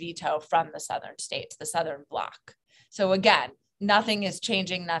effective veto from the southern states, the Southern Bloc. So again, nothing is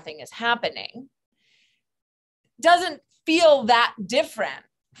changing, nothing is happening. Doesn't feel that different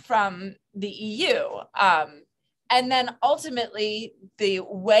from the EU. And then ultimately, the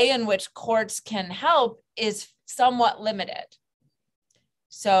way in which courts can help is somewhat limited.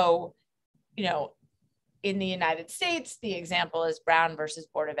 So, in the United States, the example is Brown versus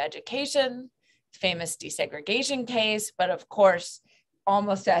Board of Education, famous desegregation case, but of course,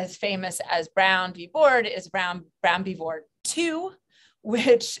 almost as famous as Brown v. Board is Brown v. Board 2,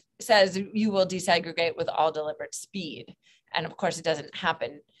 which says you will desegregate with all deliberate speed. And of course, it doesn't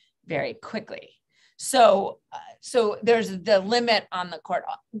happen very quickly. So there's the limit on the court.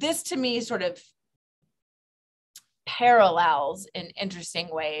 This to me sort of parallels in interesting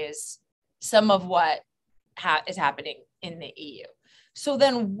ways some of what is happening in the EU. So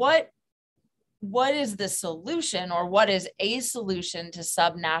then what is the solution, or what is a solution to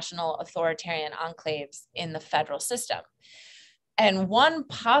subnational authoritarian enclaves in the federal system? And one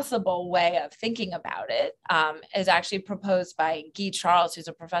possible way of thinking about it is actually proposed by Guy Charles, who's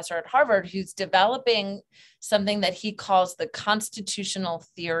a professor at Harvard, who's developing something that he calls the constitutional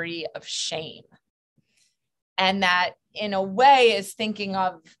theory of shame. And that in a way is thinking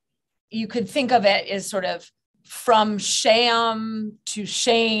of, you could think of it as sort of from sham to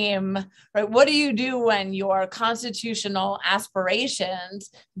shame, right? What do you do when your constitutional aspirations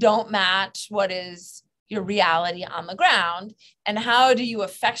don't match what is your reality on the ground? And how do you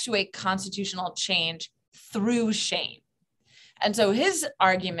effectuate constitutional change through shame? And so his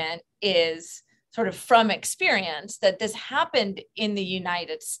argument is sort of from experience that this happened in the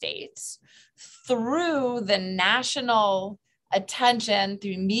United States through the national attention,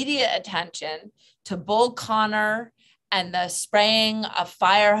 through media attention to Bull Connor and the spraying of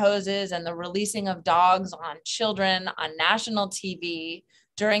fire hoses and the releasing of dogs on children on national TV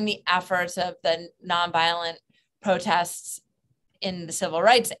during the efforts of the nonviolent protests in the civil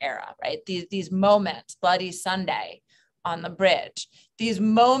rights era, right? These moments, Bloody Sunday on the bridge, these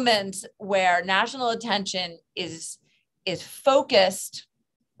moments where national attention is focused,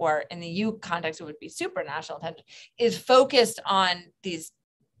 or in the EU context, it would be supranational attention, is focused on these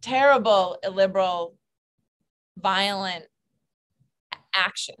terrible, illiberal, violent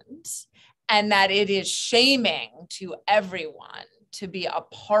actions, and that it is shaming to everyone to be a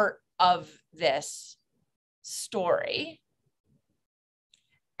part of this story.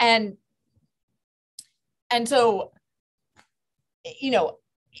 And so, you know,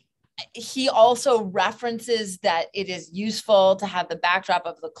 he also references that it is useful to have the backdrop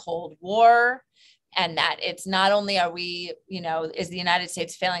of the Cold War, and that it's not only are we, you know, is the United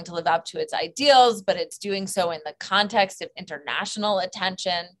States failing to live up to its ideals, but it's doing so in the context of international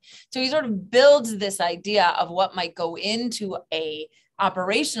attention. So he sort of builds this idea of what might go into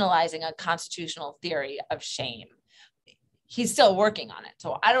operationalizing a constitutional theory of shame. He's still working on it.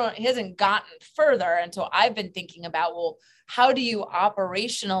 So he hasn't gotten further. And so I've been thinking about, well, how do you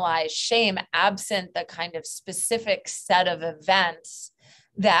operationalize shame absent the kind of specific set of events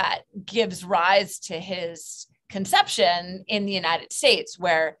that gives rise to his conception in the United States,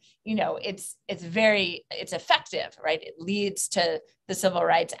 where, you know, it's effective, right? It leads to the Civil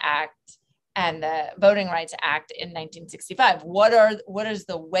Rights Act and the Voting Rights Act in 1965. What is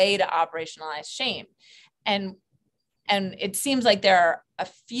the way to operationalize shame? And it seems like there are a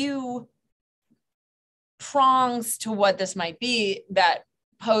few prongs to what this might be that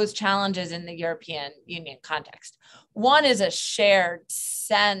pose challenges in the European Union context. One is a shared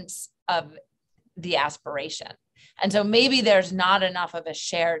sense of the aspiration. And so maybe there's not enough of a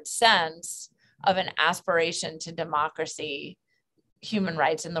shared sense of an aspiration to democracy, human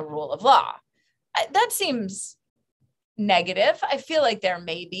rights, and the rule of law. That seems negative. I feel like there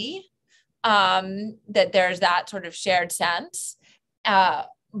may be, that there's that sort of shared sense.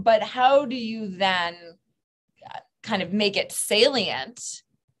 But how do you then kind of make it salient?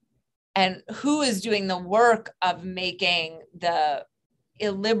 And who is doing the work of making the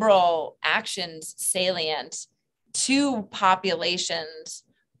illiberal actions salient to populations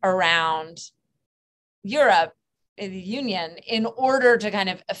around Europe, the Union, in order to kind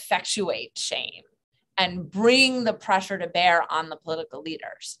of effectuate shame and bring the pressure to bear on the political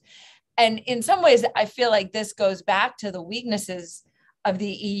leaders? And in some ways, I feel like this goes back to the weaknesses of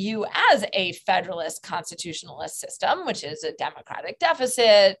the EU as a federalist constitutionalist system, which is a democratic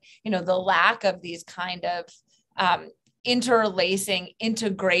deficit, you know, the lack of these kind of integrating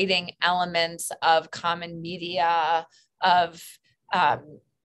elements of common media, of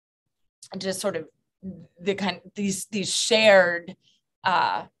just sort of these shared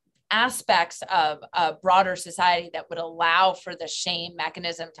aspects of a broader society that would allow for the shame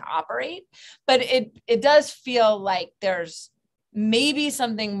mechanism to operate. But it does feel like there's maybe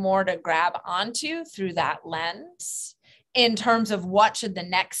something more to grab onto through that lens in terms of what should the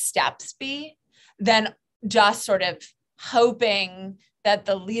next steps be than just sort of hoping that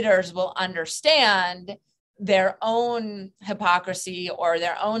the leaders will understand their own hypocrisy or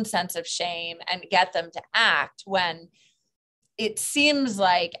their own sense of shame and get them to act, when it seems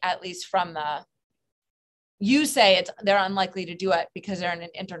like, at least from you say they're unlikely to do it because they're in an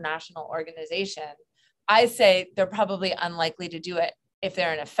international organization. I say they're probably unlikely to do it if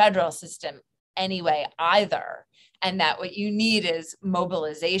they're in a federal system anyway either. And that what you need is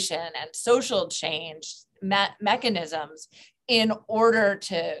mobilization and social change mechanisms in order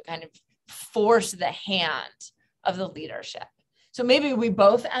to kind of force the hand of the leadership. So maybe we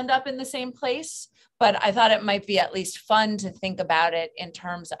both end up in the same place, but I thought it might be at least fun to think about it in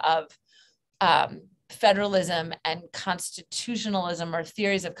terms of federalism and constitutionalism, or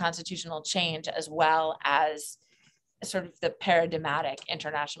theories of constitutional change, as well as sort of the paradigmatic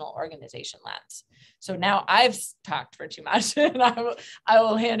international organization lens. So now I've talked for too much, and I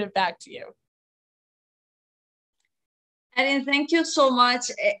will hand it back to you. Erin, thank you so much.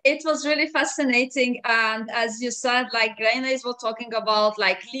 It was really fascinating. And as you said, like Gráinne was talking about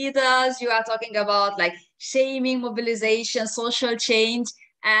like leaders, you are talking about like shaming, mobilization, social change.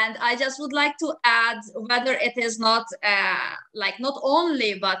 And I just would like to add whether it is not like not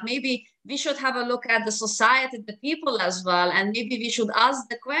only, but maybe we should have a look at the society, the people as well. And maybe we should ask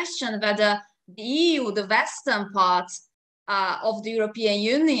the question whether the EU, the Western part of the European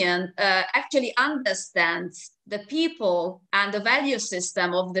Union actually understands the people and the value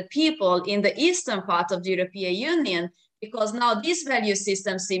system of the people in the eastern part of the European Union, because now this value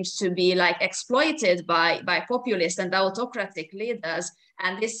system seems to be like exploited by populist and autocratic leaders.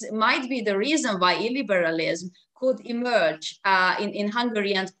 And this might be the reason why illiberalism could emerge in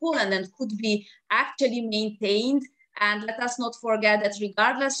Hungary and Poland and could be actually maintained. And let us not forget that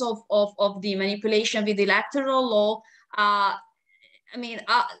regardless of the manipulation with electoral law, I mean,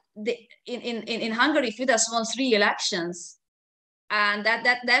 in Hungary, Fidesz won 3 elections, and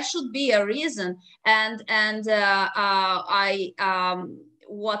that should be a reason. And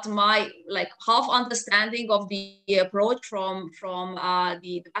what my like half understanding of the approach from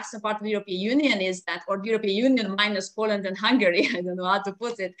the western part of the European Union is that, or the European Union minus Poland and Hungary, I don't know how to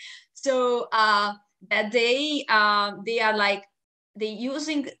put it. So that they are like, they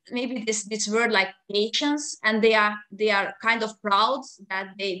using maybe this word like patience, and they are kind of proud that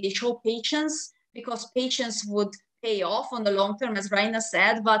they show patience because patience would pay off on the long term, as Gráinne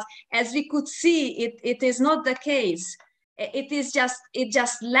said. But as we could see, it is not the case. It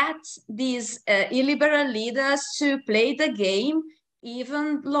just lets these illiberal leaders to play the game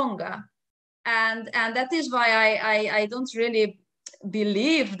even longer, and that is why I don't really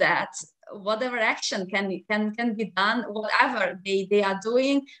believe that whatever action can be done, whatever they are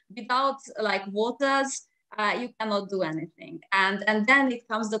doing, without like voters, you cannot do anything. And then it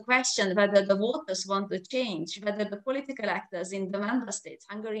comes the question whether the voters want to change, whether the political actors in the member states,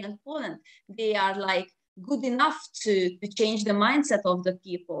 Hungary and Poland, they are like good enough to change the mindset of the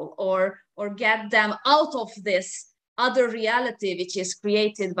people, or get them out of this other reality which is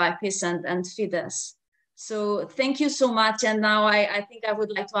created by PiS and Fidesz. So thank you so much. And now I think I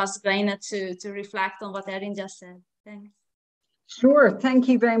would like to ask Gráinne to reflect on what Erin just said. Thanks. Sure, thank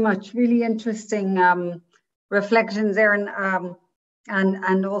you very much. Really interesting reflections, Erin,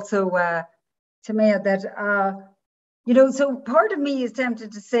 and also Timea, that, you know, so part of me is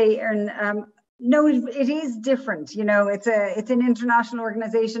tempted to say, Erin, no, it is different. You know, it's an international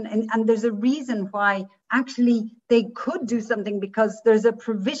organization, and there's a reason why actually they could do something, because there's a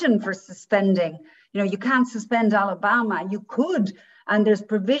provision for suspending. You know, you can't suspend Alabama. You could, and there's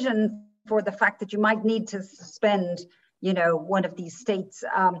provision for the fact that you might need to suspend, you know, one of these states.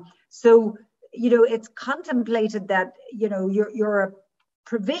 So, you know, it's contemplated that, you know, you're a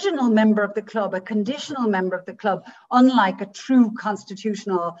provisional member of the club, a conditional member of the club, unlike a true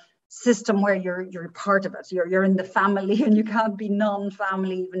constitutional system where you're part of it. You're in the family, and you can't be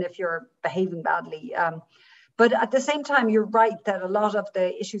non-family even if you're behaving badly. But at the same time, you're right that a lot of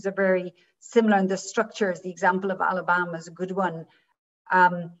the issues are very similar, and the structures, the example of Alabama is a good one.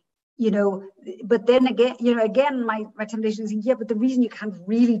 You know, but then again, you know, again, my temptation is, yeah, but the reason you can't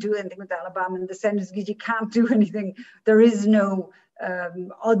really do anything with Alabama in the Senate is because you can't do anything. There is no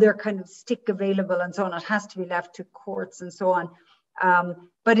other kind of stick available and so on. It has to be left to courts and so on.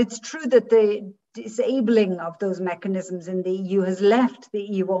 But it's true that the disabling of those mechanisms in the EU has left the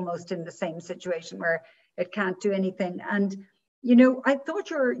EU almost in the same situation where it can't do anything. And, you know, I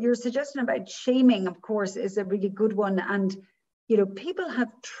thought your suggestion about shaming, of course, is a really good one. And, you know, people have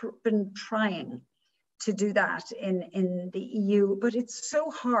been trying to do that in the EU, but it's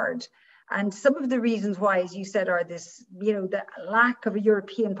so hard. And some of the reasons why, as you said, are this, you know, the lack of a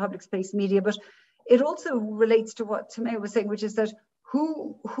European public space media, but it also relates to what Timea was saying, which is that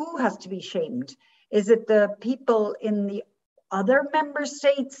who has to be shamed? Is it the people in the other member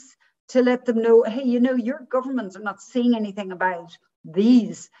states to let them know, hey, you know, your governments are not saying anything about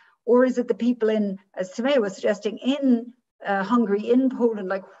these? Or is it the people in, as Timea was suggesting, in Hungary, in Poland,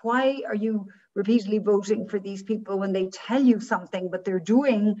 like, why are you repeatedly voting for these people when they tell you something, but they're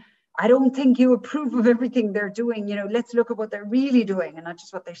doing, I don't think you approve of everything they're doing. You know, let's look at what they're really doing and not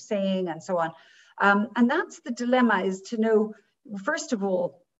just what they're saying and so on. And that's the dilemma, is to know, first of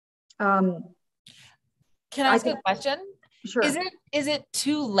all, can I ask a question? Sure. Is it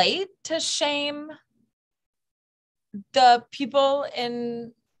too late to shame the people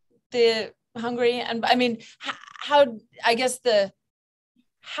in the Hungary? And I mean, how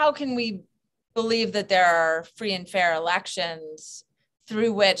can we believe that there are free and fair elections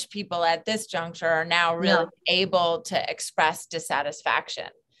through which people at this juncture are now really able to express dissatisfaction.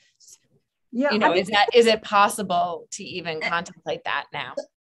 Yeah, you know, is it possible to even contemplate that now?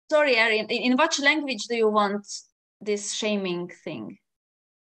 Sorry, Erin, in which language do you want this shaming thing?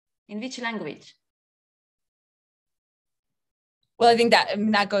 In which language? Well, I think that, I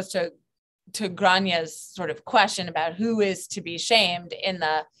mean, that goes to Gráinne's sort of question about who is to be shamed in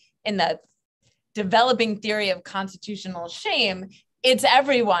the developing theory of constitutional shame. It's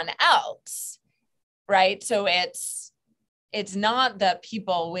everyone else, right? So it's not the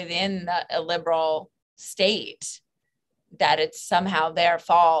people within the illiberal state that it's somehow their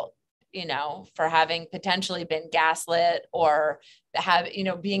fault, you know, for having potentially been gaslit or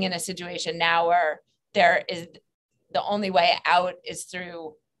being in a situation now where there is the only way out is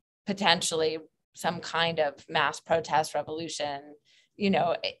through potentially some kind of mass protest revolution, you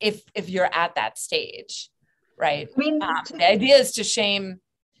know, if you're at that stage, right? I mean, the idea is to shame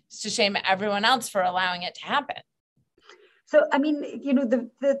everyone else for allowing it to happen. So, I mean, you know,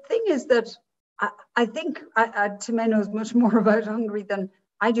 the thing is that I think Timea knows much more about Hungary than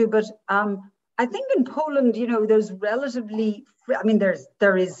I do, but I think in Poland, you know, there's relatively, I mean,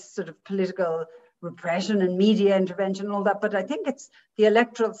 there is sort of political repression and media intervention and all that, but I think it's the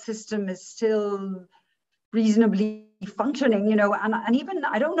electoral system is still reasonably functioning, you know, and even,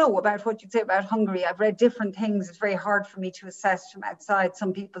 I don't know about what you'd say about Hungary. I've read different things. It's very hard for me to assess from outside.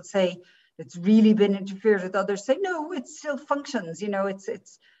 Some people say it's really been interfered with. Others say, no, it still functions. You know, it's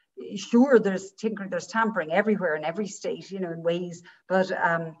sure there's tampering everywhere in every state, you know, in ways, but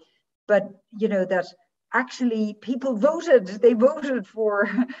you know, that actually people voted, they voted for,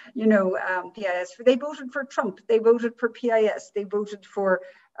 you know, PIS, they voted for Trump, they voted for PIS, they voted for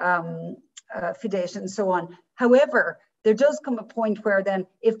Fidesz and so on. However, there does come a point where then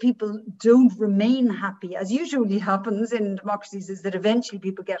if people don't remain happy, as usually happens in democracies, is that eventually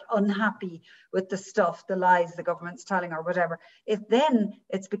people get unhappy with the stuff, the lies the government's telling or whatever. Then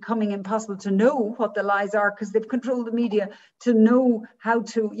it's becoming impossible to know what the lies are because they've controlled the media to know how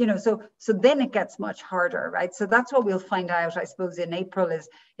to, you know, so then it gets much harder, right? So that's what we'll find out, I suppose, in April is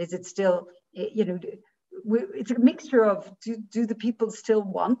it still, you know, it's a mixture of do the people still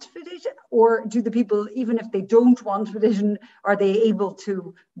want Fidesz, or do the people, even if they don't want Fidesz, are they able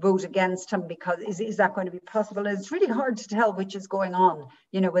to vote against him? Because is that going to be possible? And it's really hard to tell which is going on,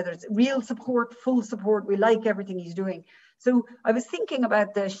 you know, whether it's real support, full support, we like everything he's doing. So I was thinking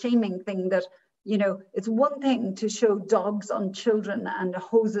about the shaming thing, that, you know, it's one thing to show dogs on children and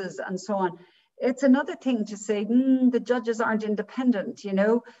hoses and so on. It's another thing to say the judges aren't independent. You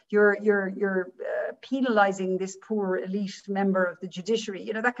know, you're penalizing this poor elite member of the judiciary.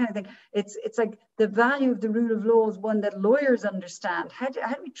 You know, that kind of thing. It's like the value of the rule of law is one that lawyers understand. How do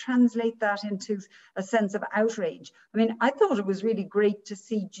we translate that into a sense of outrage? I mean, I thought it was really great to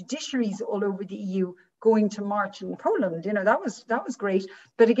see judiciaries all over the EU going to march in Poland. You know, that was great.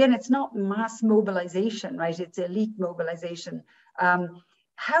 But again, it's not mass mobilization, right? It's elite mobilization.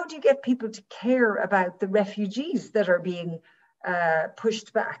 How do you get people to care about the refugees that are being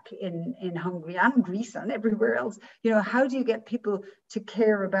pushed back in Hungary and Greece and everywhere else? You know, how do you get people to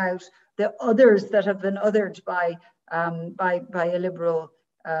care about the others that have been othered by illiberal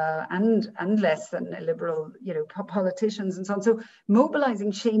and less than illiberal, you know, politicians and so on? So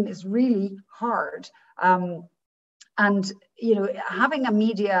mobilizing shame is really hard. And, you know, having a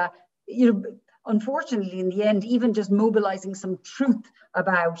media, you know, unfortunately, in the end, even just mobilizing some truth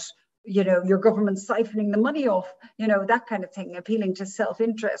about, you know, your government siphoning the money off, you know, that kind of thing, appealing to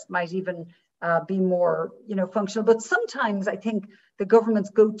self-interest might even be more, you know, functional. But sometimes I think the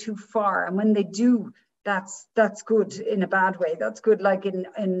governments go too far, and when they do, that's good in a bad way. That's good, like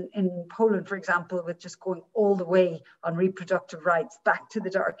in Poland, for example, with just going all the way on reproductive rights back to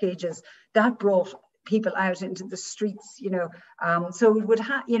the Dark Ages. That brought people out into the streets, you know. So it would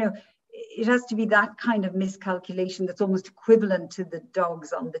have, you know, it has to be that kind of miscalculation that's almost equivalent to the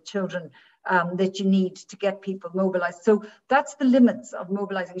dogs on the children that you need to get people mobilized. So that's the limits of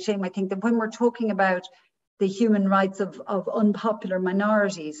mobilizing shame. I think that when we're talking about the human rights of unpopular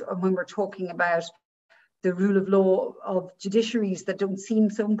minorities, or when we're talking about the rule of law of judiciaries that don't seem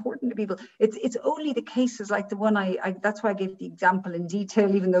so important to people, it's only the cases like the one that's why I gave the example in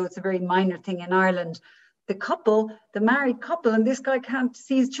detail, even though it's a very minor thing in Ireland. The married couple, and this guy can't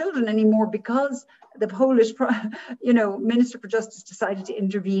see his children anymore because the Polish, you know, Minister for Justice decided to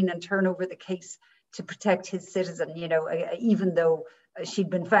intervene and turn over the case to protect his citizen, you know, even though she'd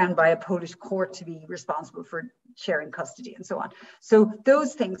been found by a Polish court to be responsible for sharing custody and so on. So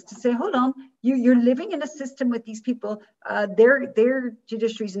those things to say, hold on, you're living in a system with these people, their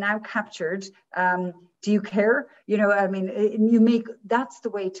judiciary is now captured. Do you care? You know, I mean, that's the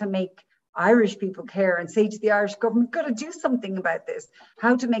way to make Irish people care and say to the Irish government, got to do something about this.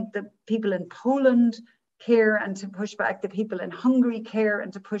 How to make the people in Poland care and to push back, the people in Hungary care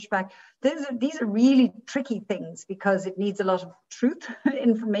and to push back. These are really tricky things because it needs a lot of truth,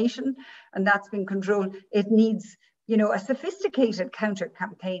 information, and that's been controlled. It needs, you know, a sophisticated counter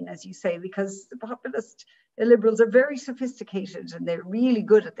campaign, as you say, because the populist liberals are very sophisticated and they're really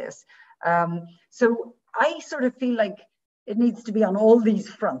good at this. So I sort of feel like it needs to be on all these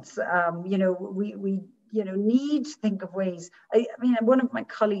fronts. You know, we need to think of ways. I mean, one of my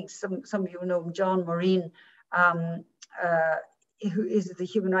colleagues, some of you know him, John Maureen, who is the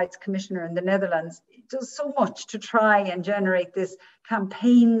Human Rights Commissioner in the Netherlands, does so much to try and generate this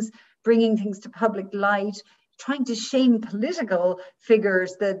campaigns, bringing things to public light, trying to shame political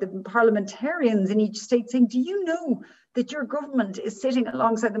figures, the parliamentarians in each state, saying, do you know that your government is sitting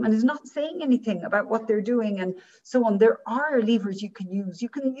alongside them and is not saying anything about what they're doing and so on. There are levers you can use. You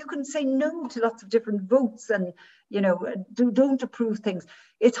can say no to lots of different votes and, you know, don't approve things.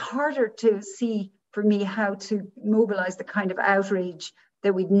 It's harder to see for me how to mobilize the kind of outrage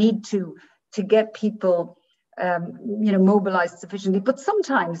that we'd need to get people, you know, mobilized sufficiently. But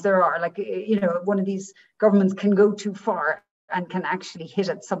sometimes there are, like, you know, one of these governments can go too far and can actually hit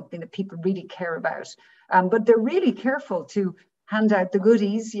at something that people really care about. But they're really careful to hand out the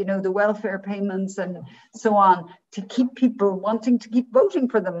goodies, you know, the welfare payments and so on, to keep people wanting to keep voting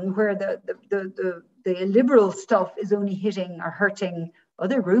for them, where the liberal stuff is only hitting or hurting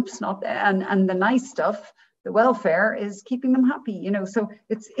other groups, and the nice stuff, the welfare, is keeping them happy, you know. So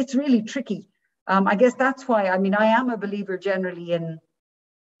it's really tricky. I guess that's why, I mean, I am a believer generally in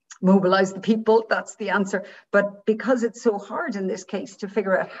mobilize the people, that's the answer. But because it's so hard in this case to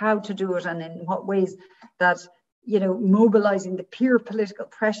figure out how to do it and in what ways, that, you know, mobilizing the peer political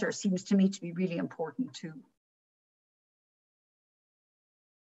pressure seems to me to be really important too.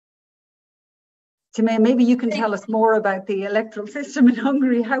 Maybe you can tell us more about the electoral system in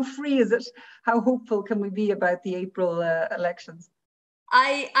Hungary. How free is it? How hopeful can we be about the April elections?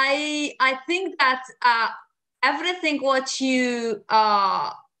 I think that everything what you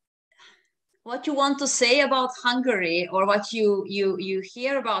want to say about Hungary, or what you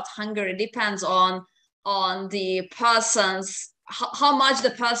hear about Hungary, depends on the person's, how much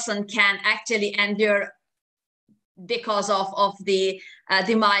the person can actually endure because of the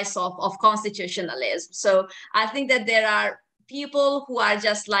demise of constitutionalism. So I think that there are people who are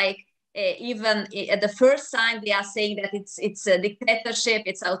just like, even at the first time they are saying that it's a dictatorship,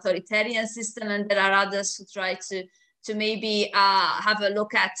 it's authoritarian system, and there are others who try to maybe have a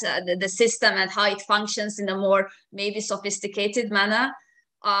look at the system and how it functions in a more maybe sophisticated manner.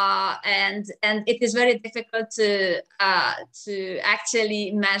 And it is very difficult to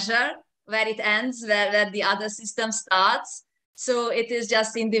actually measure where it ends, where the other system starts. So it is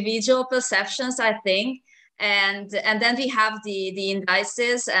just individual perceptions, I think. And then we have the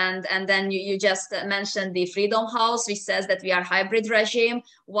indices, and then you just mentioned the Freedom House, which says that we are hybrid regime,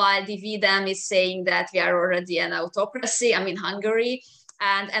 while the VDEM is saying that we are already an autocracy. I mean, Hungary,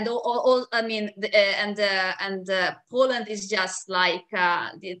 and all I mean, Poland is just like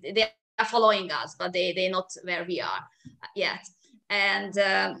they are following us, but they're not where we are yet. And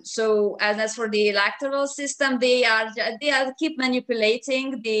so as for the electoral system, they keep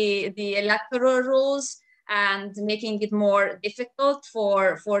manipulating the electoral rules and making it more difficult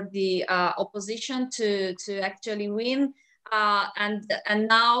for the opposition to actually win. And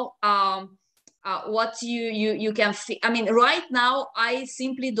now what you can feel, I mean, right now I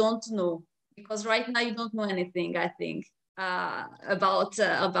simply don't know, because right now you don't know anything, I think, about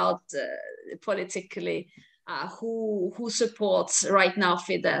politically who supports right now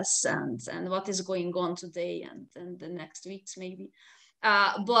Fidesz and what is going on today and the next weeks maybe.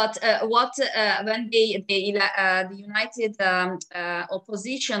 But when the United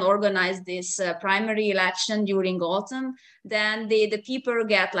Opposition organized this primary election during autumn, then the people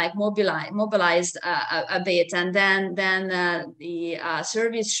get like mobilized a bit, and then the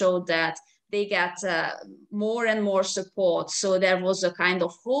surveys showed that they get more and more support. So there was a kind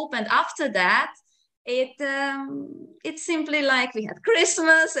of hope, and after that, it's simply like we had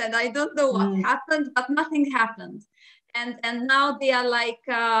Christmas, and I don't know what happened, but nothing happened. And now they are like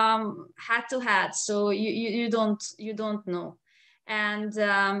head to head, so you don't know, and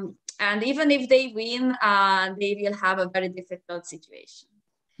even if they win, they will have a very difficult situation.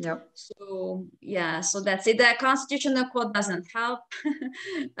 Yep. So yeah, so that's it. The constitutional court doesn't help.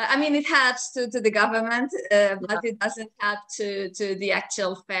 I mean, it helps to the government, but it doesn't help to the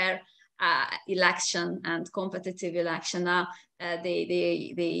actual fair election and competitive election. Now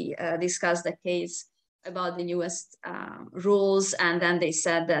they discussed the case about the newest rules, and then they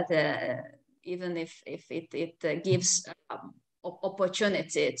said that even if it gives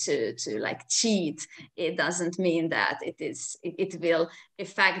opportunity to like cheat, it doesn't mean that it will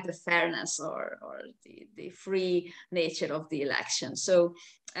affect the fairness or the free nature of the election. So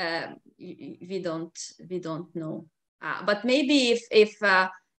we don't know, but maybe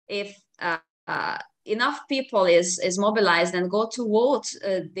if enough people is mobilized and go to vote,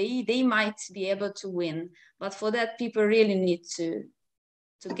 they might be able to win. But for that, people really need to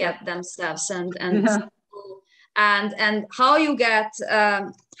get themselves and how you get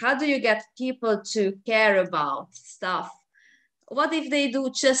how do you get people to care about stuff? What if they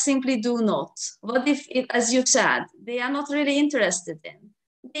do just simply do not? What if, as you said, they are not really interested in?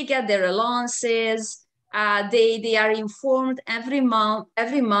 They get their allowances. They are informed every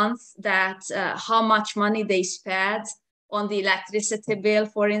month that how much money they spent on the electricity bill,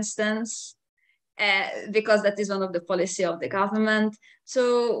 for instance, because that is one of the policy of the government.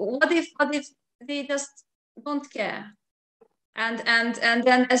 So what if they just don't care? And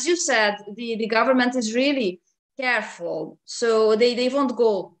then, as you said, the government is really careful, so they won't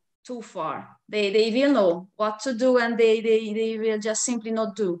go too far. They will know what to do, and they will just simply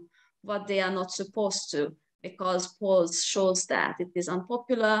not do what they are not supposed to, because polls shows that it is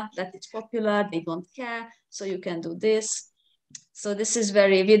unpopular, that it's popular, they don't care, so you can do this. So this is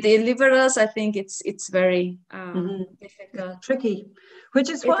very, with the liberals, I think it's very difficult. It's tricky, which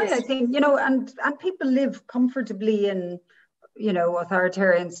is why I think, and people live comfortably in,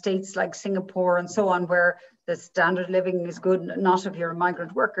 authoritarian states like Singapore and so on, where the standard of living is good, not if you're a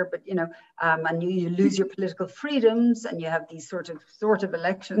migrant worker, but, and you lose your political freedoms and you have these sort of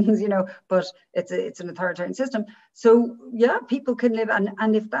elections, but it's an authoritarian system. So yeah, people can live,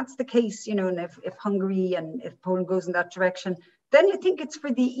 and if that's the case, and if Hungary and if Poland goes in that direction, then you think it's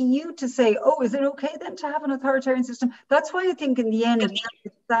for the EU to say, oh, is it okay then to have an authoritarian system? That's why I think in the end,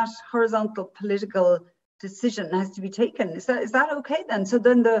 that horizontal political decision has to be taken. Is that okay then? So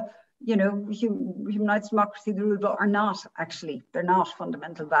then the, human rights, democracy, the rule of law are not actually, they're not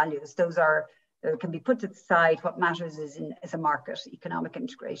fundamental values. Those are, can be put to the side. What matters is a market, economic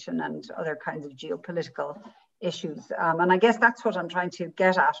integration and other kinds of geopolitical issues. And I guess that's what I'm trying to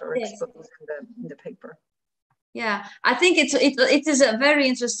get at or expose in the paper. Yeah, I think it is a very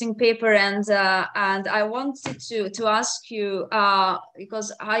interesting paper, and I wanted to ask you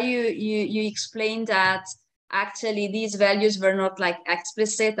because how you explained that actually these values were not like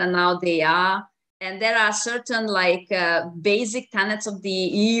explicit and now they are, and there are certain like basic tenets of the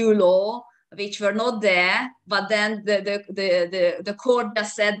EU law which were not there, but then the court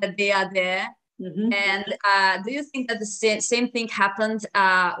just said that they are there. Mm-hmm. And do you think that the same thing happened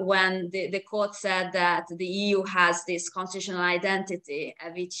when the court said that the EU has this constitutional identity,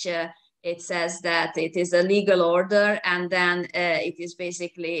 which it says that it is a legal order, and then it is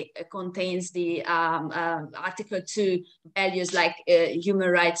basically contains the Article 2 values like human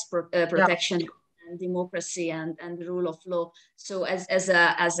rights protection, and democracy, and the rule of law. So as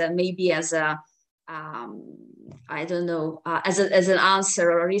a I don't know, as an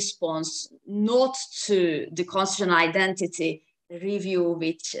answer or a response not to the constitutional identity review,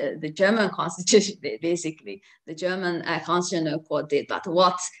 which the German constitution, basically the German constitutional court did, but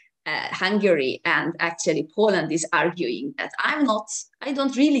what Hungary and actually Poland is arguing that I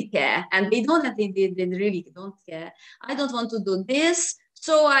don't really care, and they really don't care. I don't want to do this,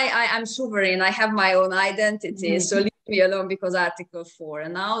 so I'm sovereign, I have my own identity, so leave me alone because Article 4.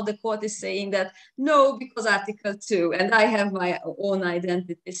 And now the court is saying that no, because Article 2, and I have my own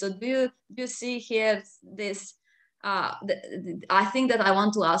identity. So do you see here this? I think that I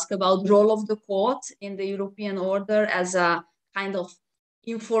want to ask about the role of the court in the European order as a kind of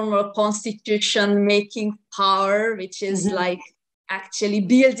informal constitution making power, which is like actually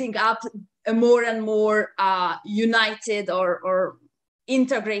building up a more and more united or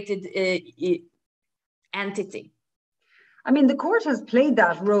integrated entity. I mean, the court has played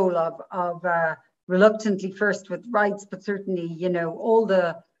that role of reluctantly first with rights, but certainly,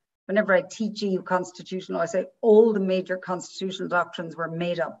 whenever I teach EU constitutional, I say all the major constitutional doctrines were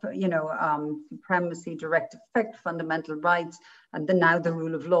made up, supremacy, direct effect, fundamental rights, and then now the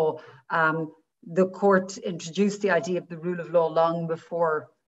rule of law. The court introduced the idea of the rule of law long before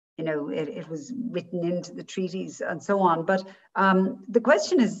it was written into the treaties and so on. But the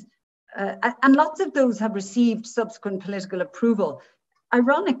question is, and lots of those have received subsequent political approval.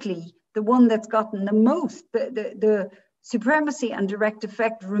 ironically, the one that's gotten the most, the supremacy and direct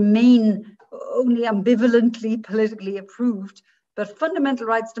effect remain only ambivalently politically approved, but fundamental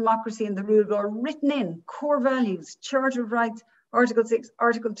rights, democracy, and the rule of law are written in, core values, Charter of Rights, Article 6,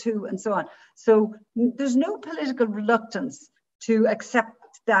 Article 2, and so on. So there's no political reluctance to accept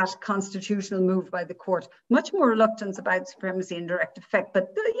that constitutional move by the court. Much more reluctance about supremacy and direct effect,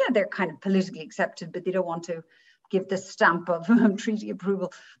 but yeah, they're kind of politically accepted, but they don't want to give the stamp of treaty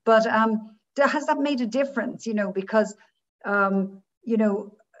approval. But has that made a difference? You know, because you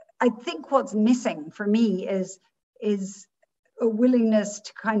know, I think what's missing for me is a willingness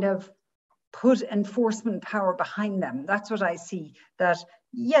to kind of put enforcement power behind them. That's what I see. That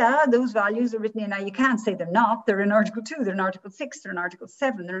yeah, those values are written in. Now you can't say they're not. They're in Article 2. They're in Article 6. They're in Article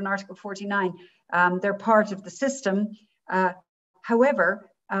 7. They're in Article 49. They're part of the system. However,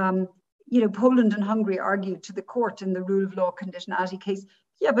 you know, Poland and Hungary argued to the court in the rule of law conditionality case.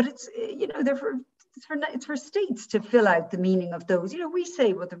 Yeah, but it's, you know, it's for states to fill out the meaning of those. You know, we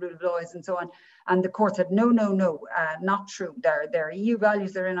say what the rule of law is and so on. And the court said, no, not true. They're EU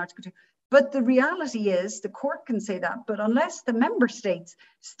values. They're in Article 2. But the reality is the court can say that, but unless the member states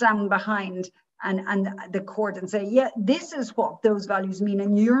stand behind and the court and say, yeah, this is what those values mean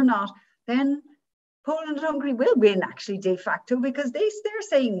and you're not, then Poland and Hungary will win actually de facto, because they're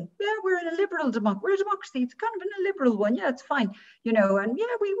saying, yeah, we're in a liberal democracy. We're a democracy. It's kind of in a liberal one. Yeah, it's fine. You know, and yeah,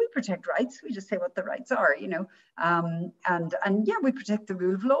 we protect rights. We just say what the rights are, you know, and yeah, we protect the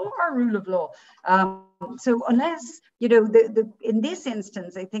rule of law, our rule of law. So unless, you know, in this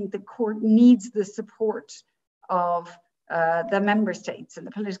instance, I think the court needs the support of the member states and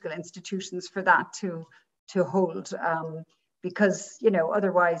the political institutions for that to hold. Because, you know,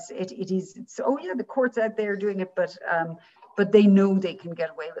 otherwise it's oh yeah, the court's out there doing it, but they know they can get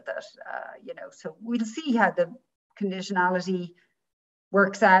away with it, you know. So we'll see how the conditionality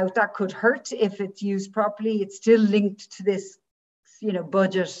works out. That could hurt if it's used properly. It's still linked to this, you know,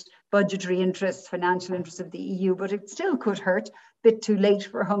 budgetary interests, financial interests of the EU, but it still could hurt. A bit too late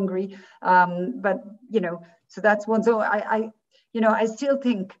for Hungary, but you know, so that's one. So I still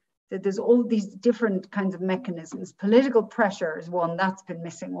think that there's all these different kinds of mechanisms. Political pressure is one that's been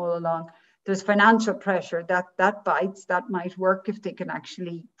missing all along. There's financial pressure that bites, that might work if they can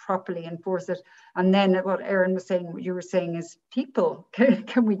actually properly enforce it. And then what Erin was saying, what you were saying is people,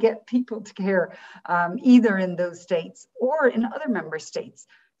 can we get people to care, either in those states or in other member states?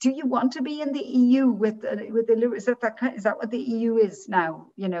 Do you want to be in the EU with is that what the EU is now?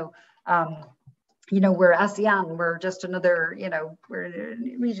 You know, we're ASEAN, we're just another, you know, we're a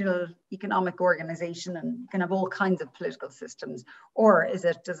regional economic organization and can have all kinds of political systems. Or is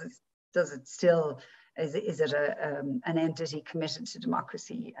it, does it still, is it an entity committed to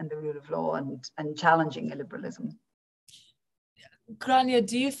democracy and the rule of law and challenging illiberalism? Gráinne,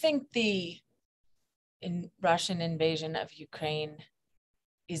 do you think the Russian invasion of Ukraine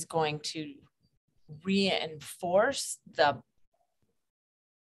is going to reinforce the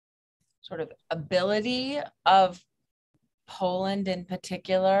sort of ability of Poland in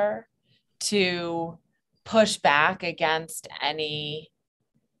particular to push back against any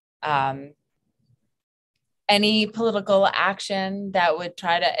political action that would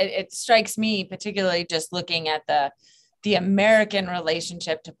try to, it strikes me particularly just looking at the American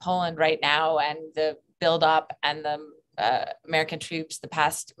relationship to Poland right now and the buildup and the American troops the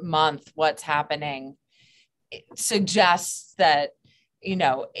past month, what's happening, it suggests that, you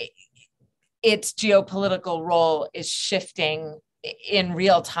know, its geopolitical role is shifting in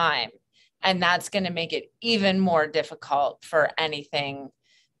real time. And that's going to make it even more difficult for anything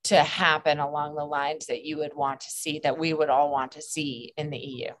to happen along the lines that you would want to see, that we would all want to see in the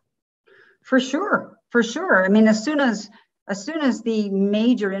EU. For sure. I mean, as soon as the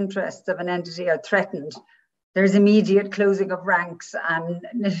major interests of an entity are threatened, there's immediate closing of ranks. And,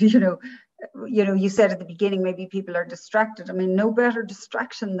 you know, you said at the beginning, maybe people are distracted. I mean, no better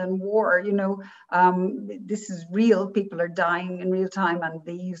distraction than war, you know. This is real. People are dying in real time and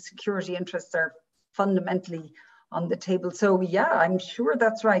the EU security interests are fundamentally on the table. So yeah, I'm sure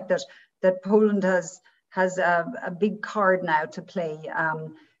that's right, that Poland has a big card now to play.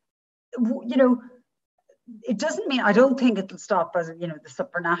 You know, it doesn't mean, I don't think it'll stop as, you know, the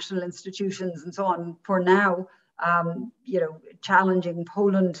supranational institutions and so on. For now, you know, challenging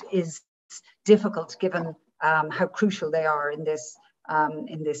Poland is difficult given how crucial they are in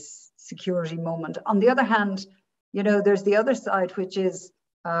this security moment. On the other hand, you know, there's the other side, which is,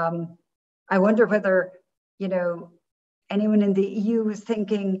 I wonder whether, you know, anyone in the EU is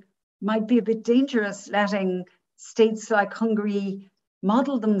thinking might be a bit dangerous letting states like Hungary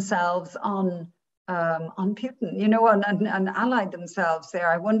model themselves on on Putin, you know, and allied themselves there.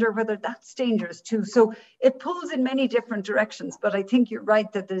 I wonder whether that's dangerous too. So it pulls in many different directions, but I think you're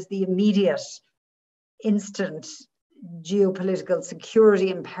right that there's the immediate, instant geopolitical security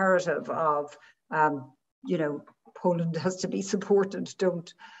imperative of, you know, Poland has to be supported.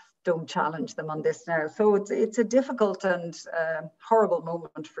 Don't challenge them on this now. So it's a difficult and horrible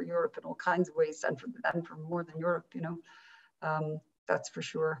moment for Europe in all kinds of ways, and for more than Europe, you know, that's for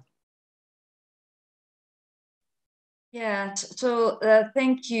sure. Yeah, so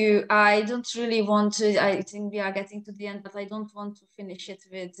thank you. I don't really want to, I think we are getting to the end, but I don't want to finish it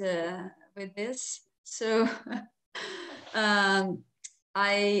with this. So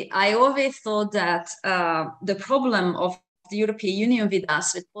I always thought that the problem of the European Union with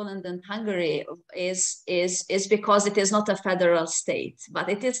us, with Poland and Hungary, is because it is not a federal state, but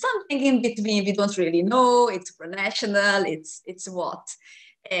it is something in between. We don't really know. It's national. It's what,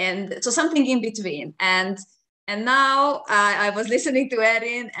 and so something in between. And now I was listening to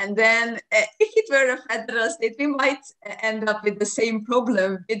Erin, and then if it were a federal state, we might end up with the same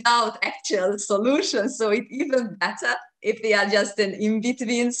problem without actual solutions. So it's even better if we are just an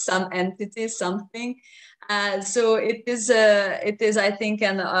in-between, some entity, something. So it is, I think,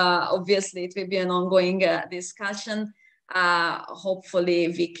 and obviously it will be an ongoing discussion. Hopefully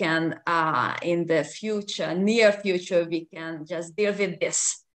we can, in the future, near future, we can just deal with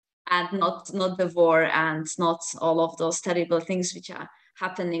this. And not the war and not all of those terrible things which are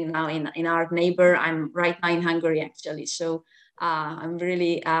happening now in our neighbor. I'm right now in Hungary, actually. So I'm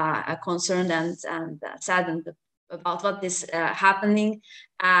really concerned and saddened about what is happening.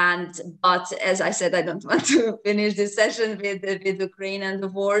 But as I said, I don't want to finish this session with Ukraine and the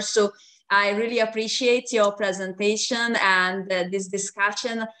war. So I really appreciate your presentation and this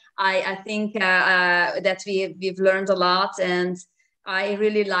discussion. I think that we've learned a lot, and I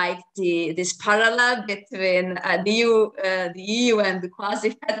really like this parallel between the EU and the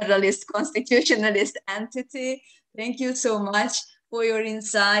quasi-federalist constitutionalist entity. Thank you so much for your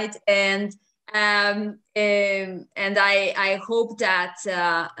insight, and I hope that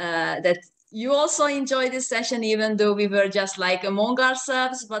that you also enjoy this session, even though we were just like among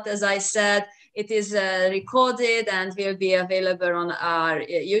ourselves. But as I said, it is recorded and will be available on our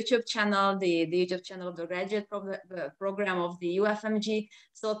YouTube channel, the YouTube channel of the graduate program of the UFMG.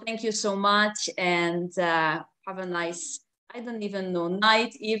 So thank you so much, and have a nice, I don't even know,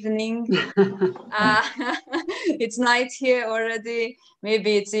 night, evening. It's night here already.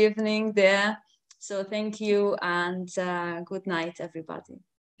 Maybe it's evening there. So thank you, and good night, everybody.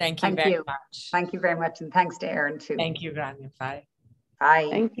 Thank you very much. Thank you very much, and thanks to Erin too. Thank you, Gráinne. Bye. Bye.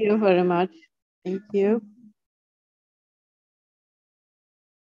 Thank you very much. Thank you.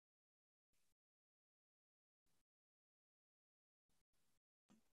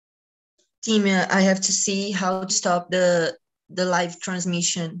 Team, I have to see how to stop the live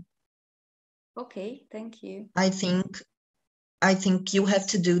transmission. Okay, thank you. I think you have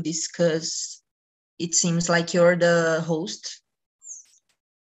to do this because it seems like you're the host.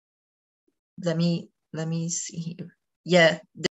 Let me see here. Yeah.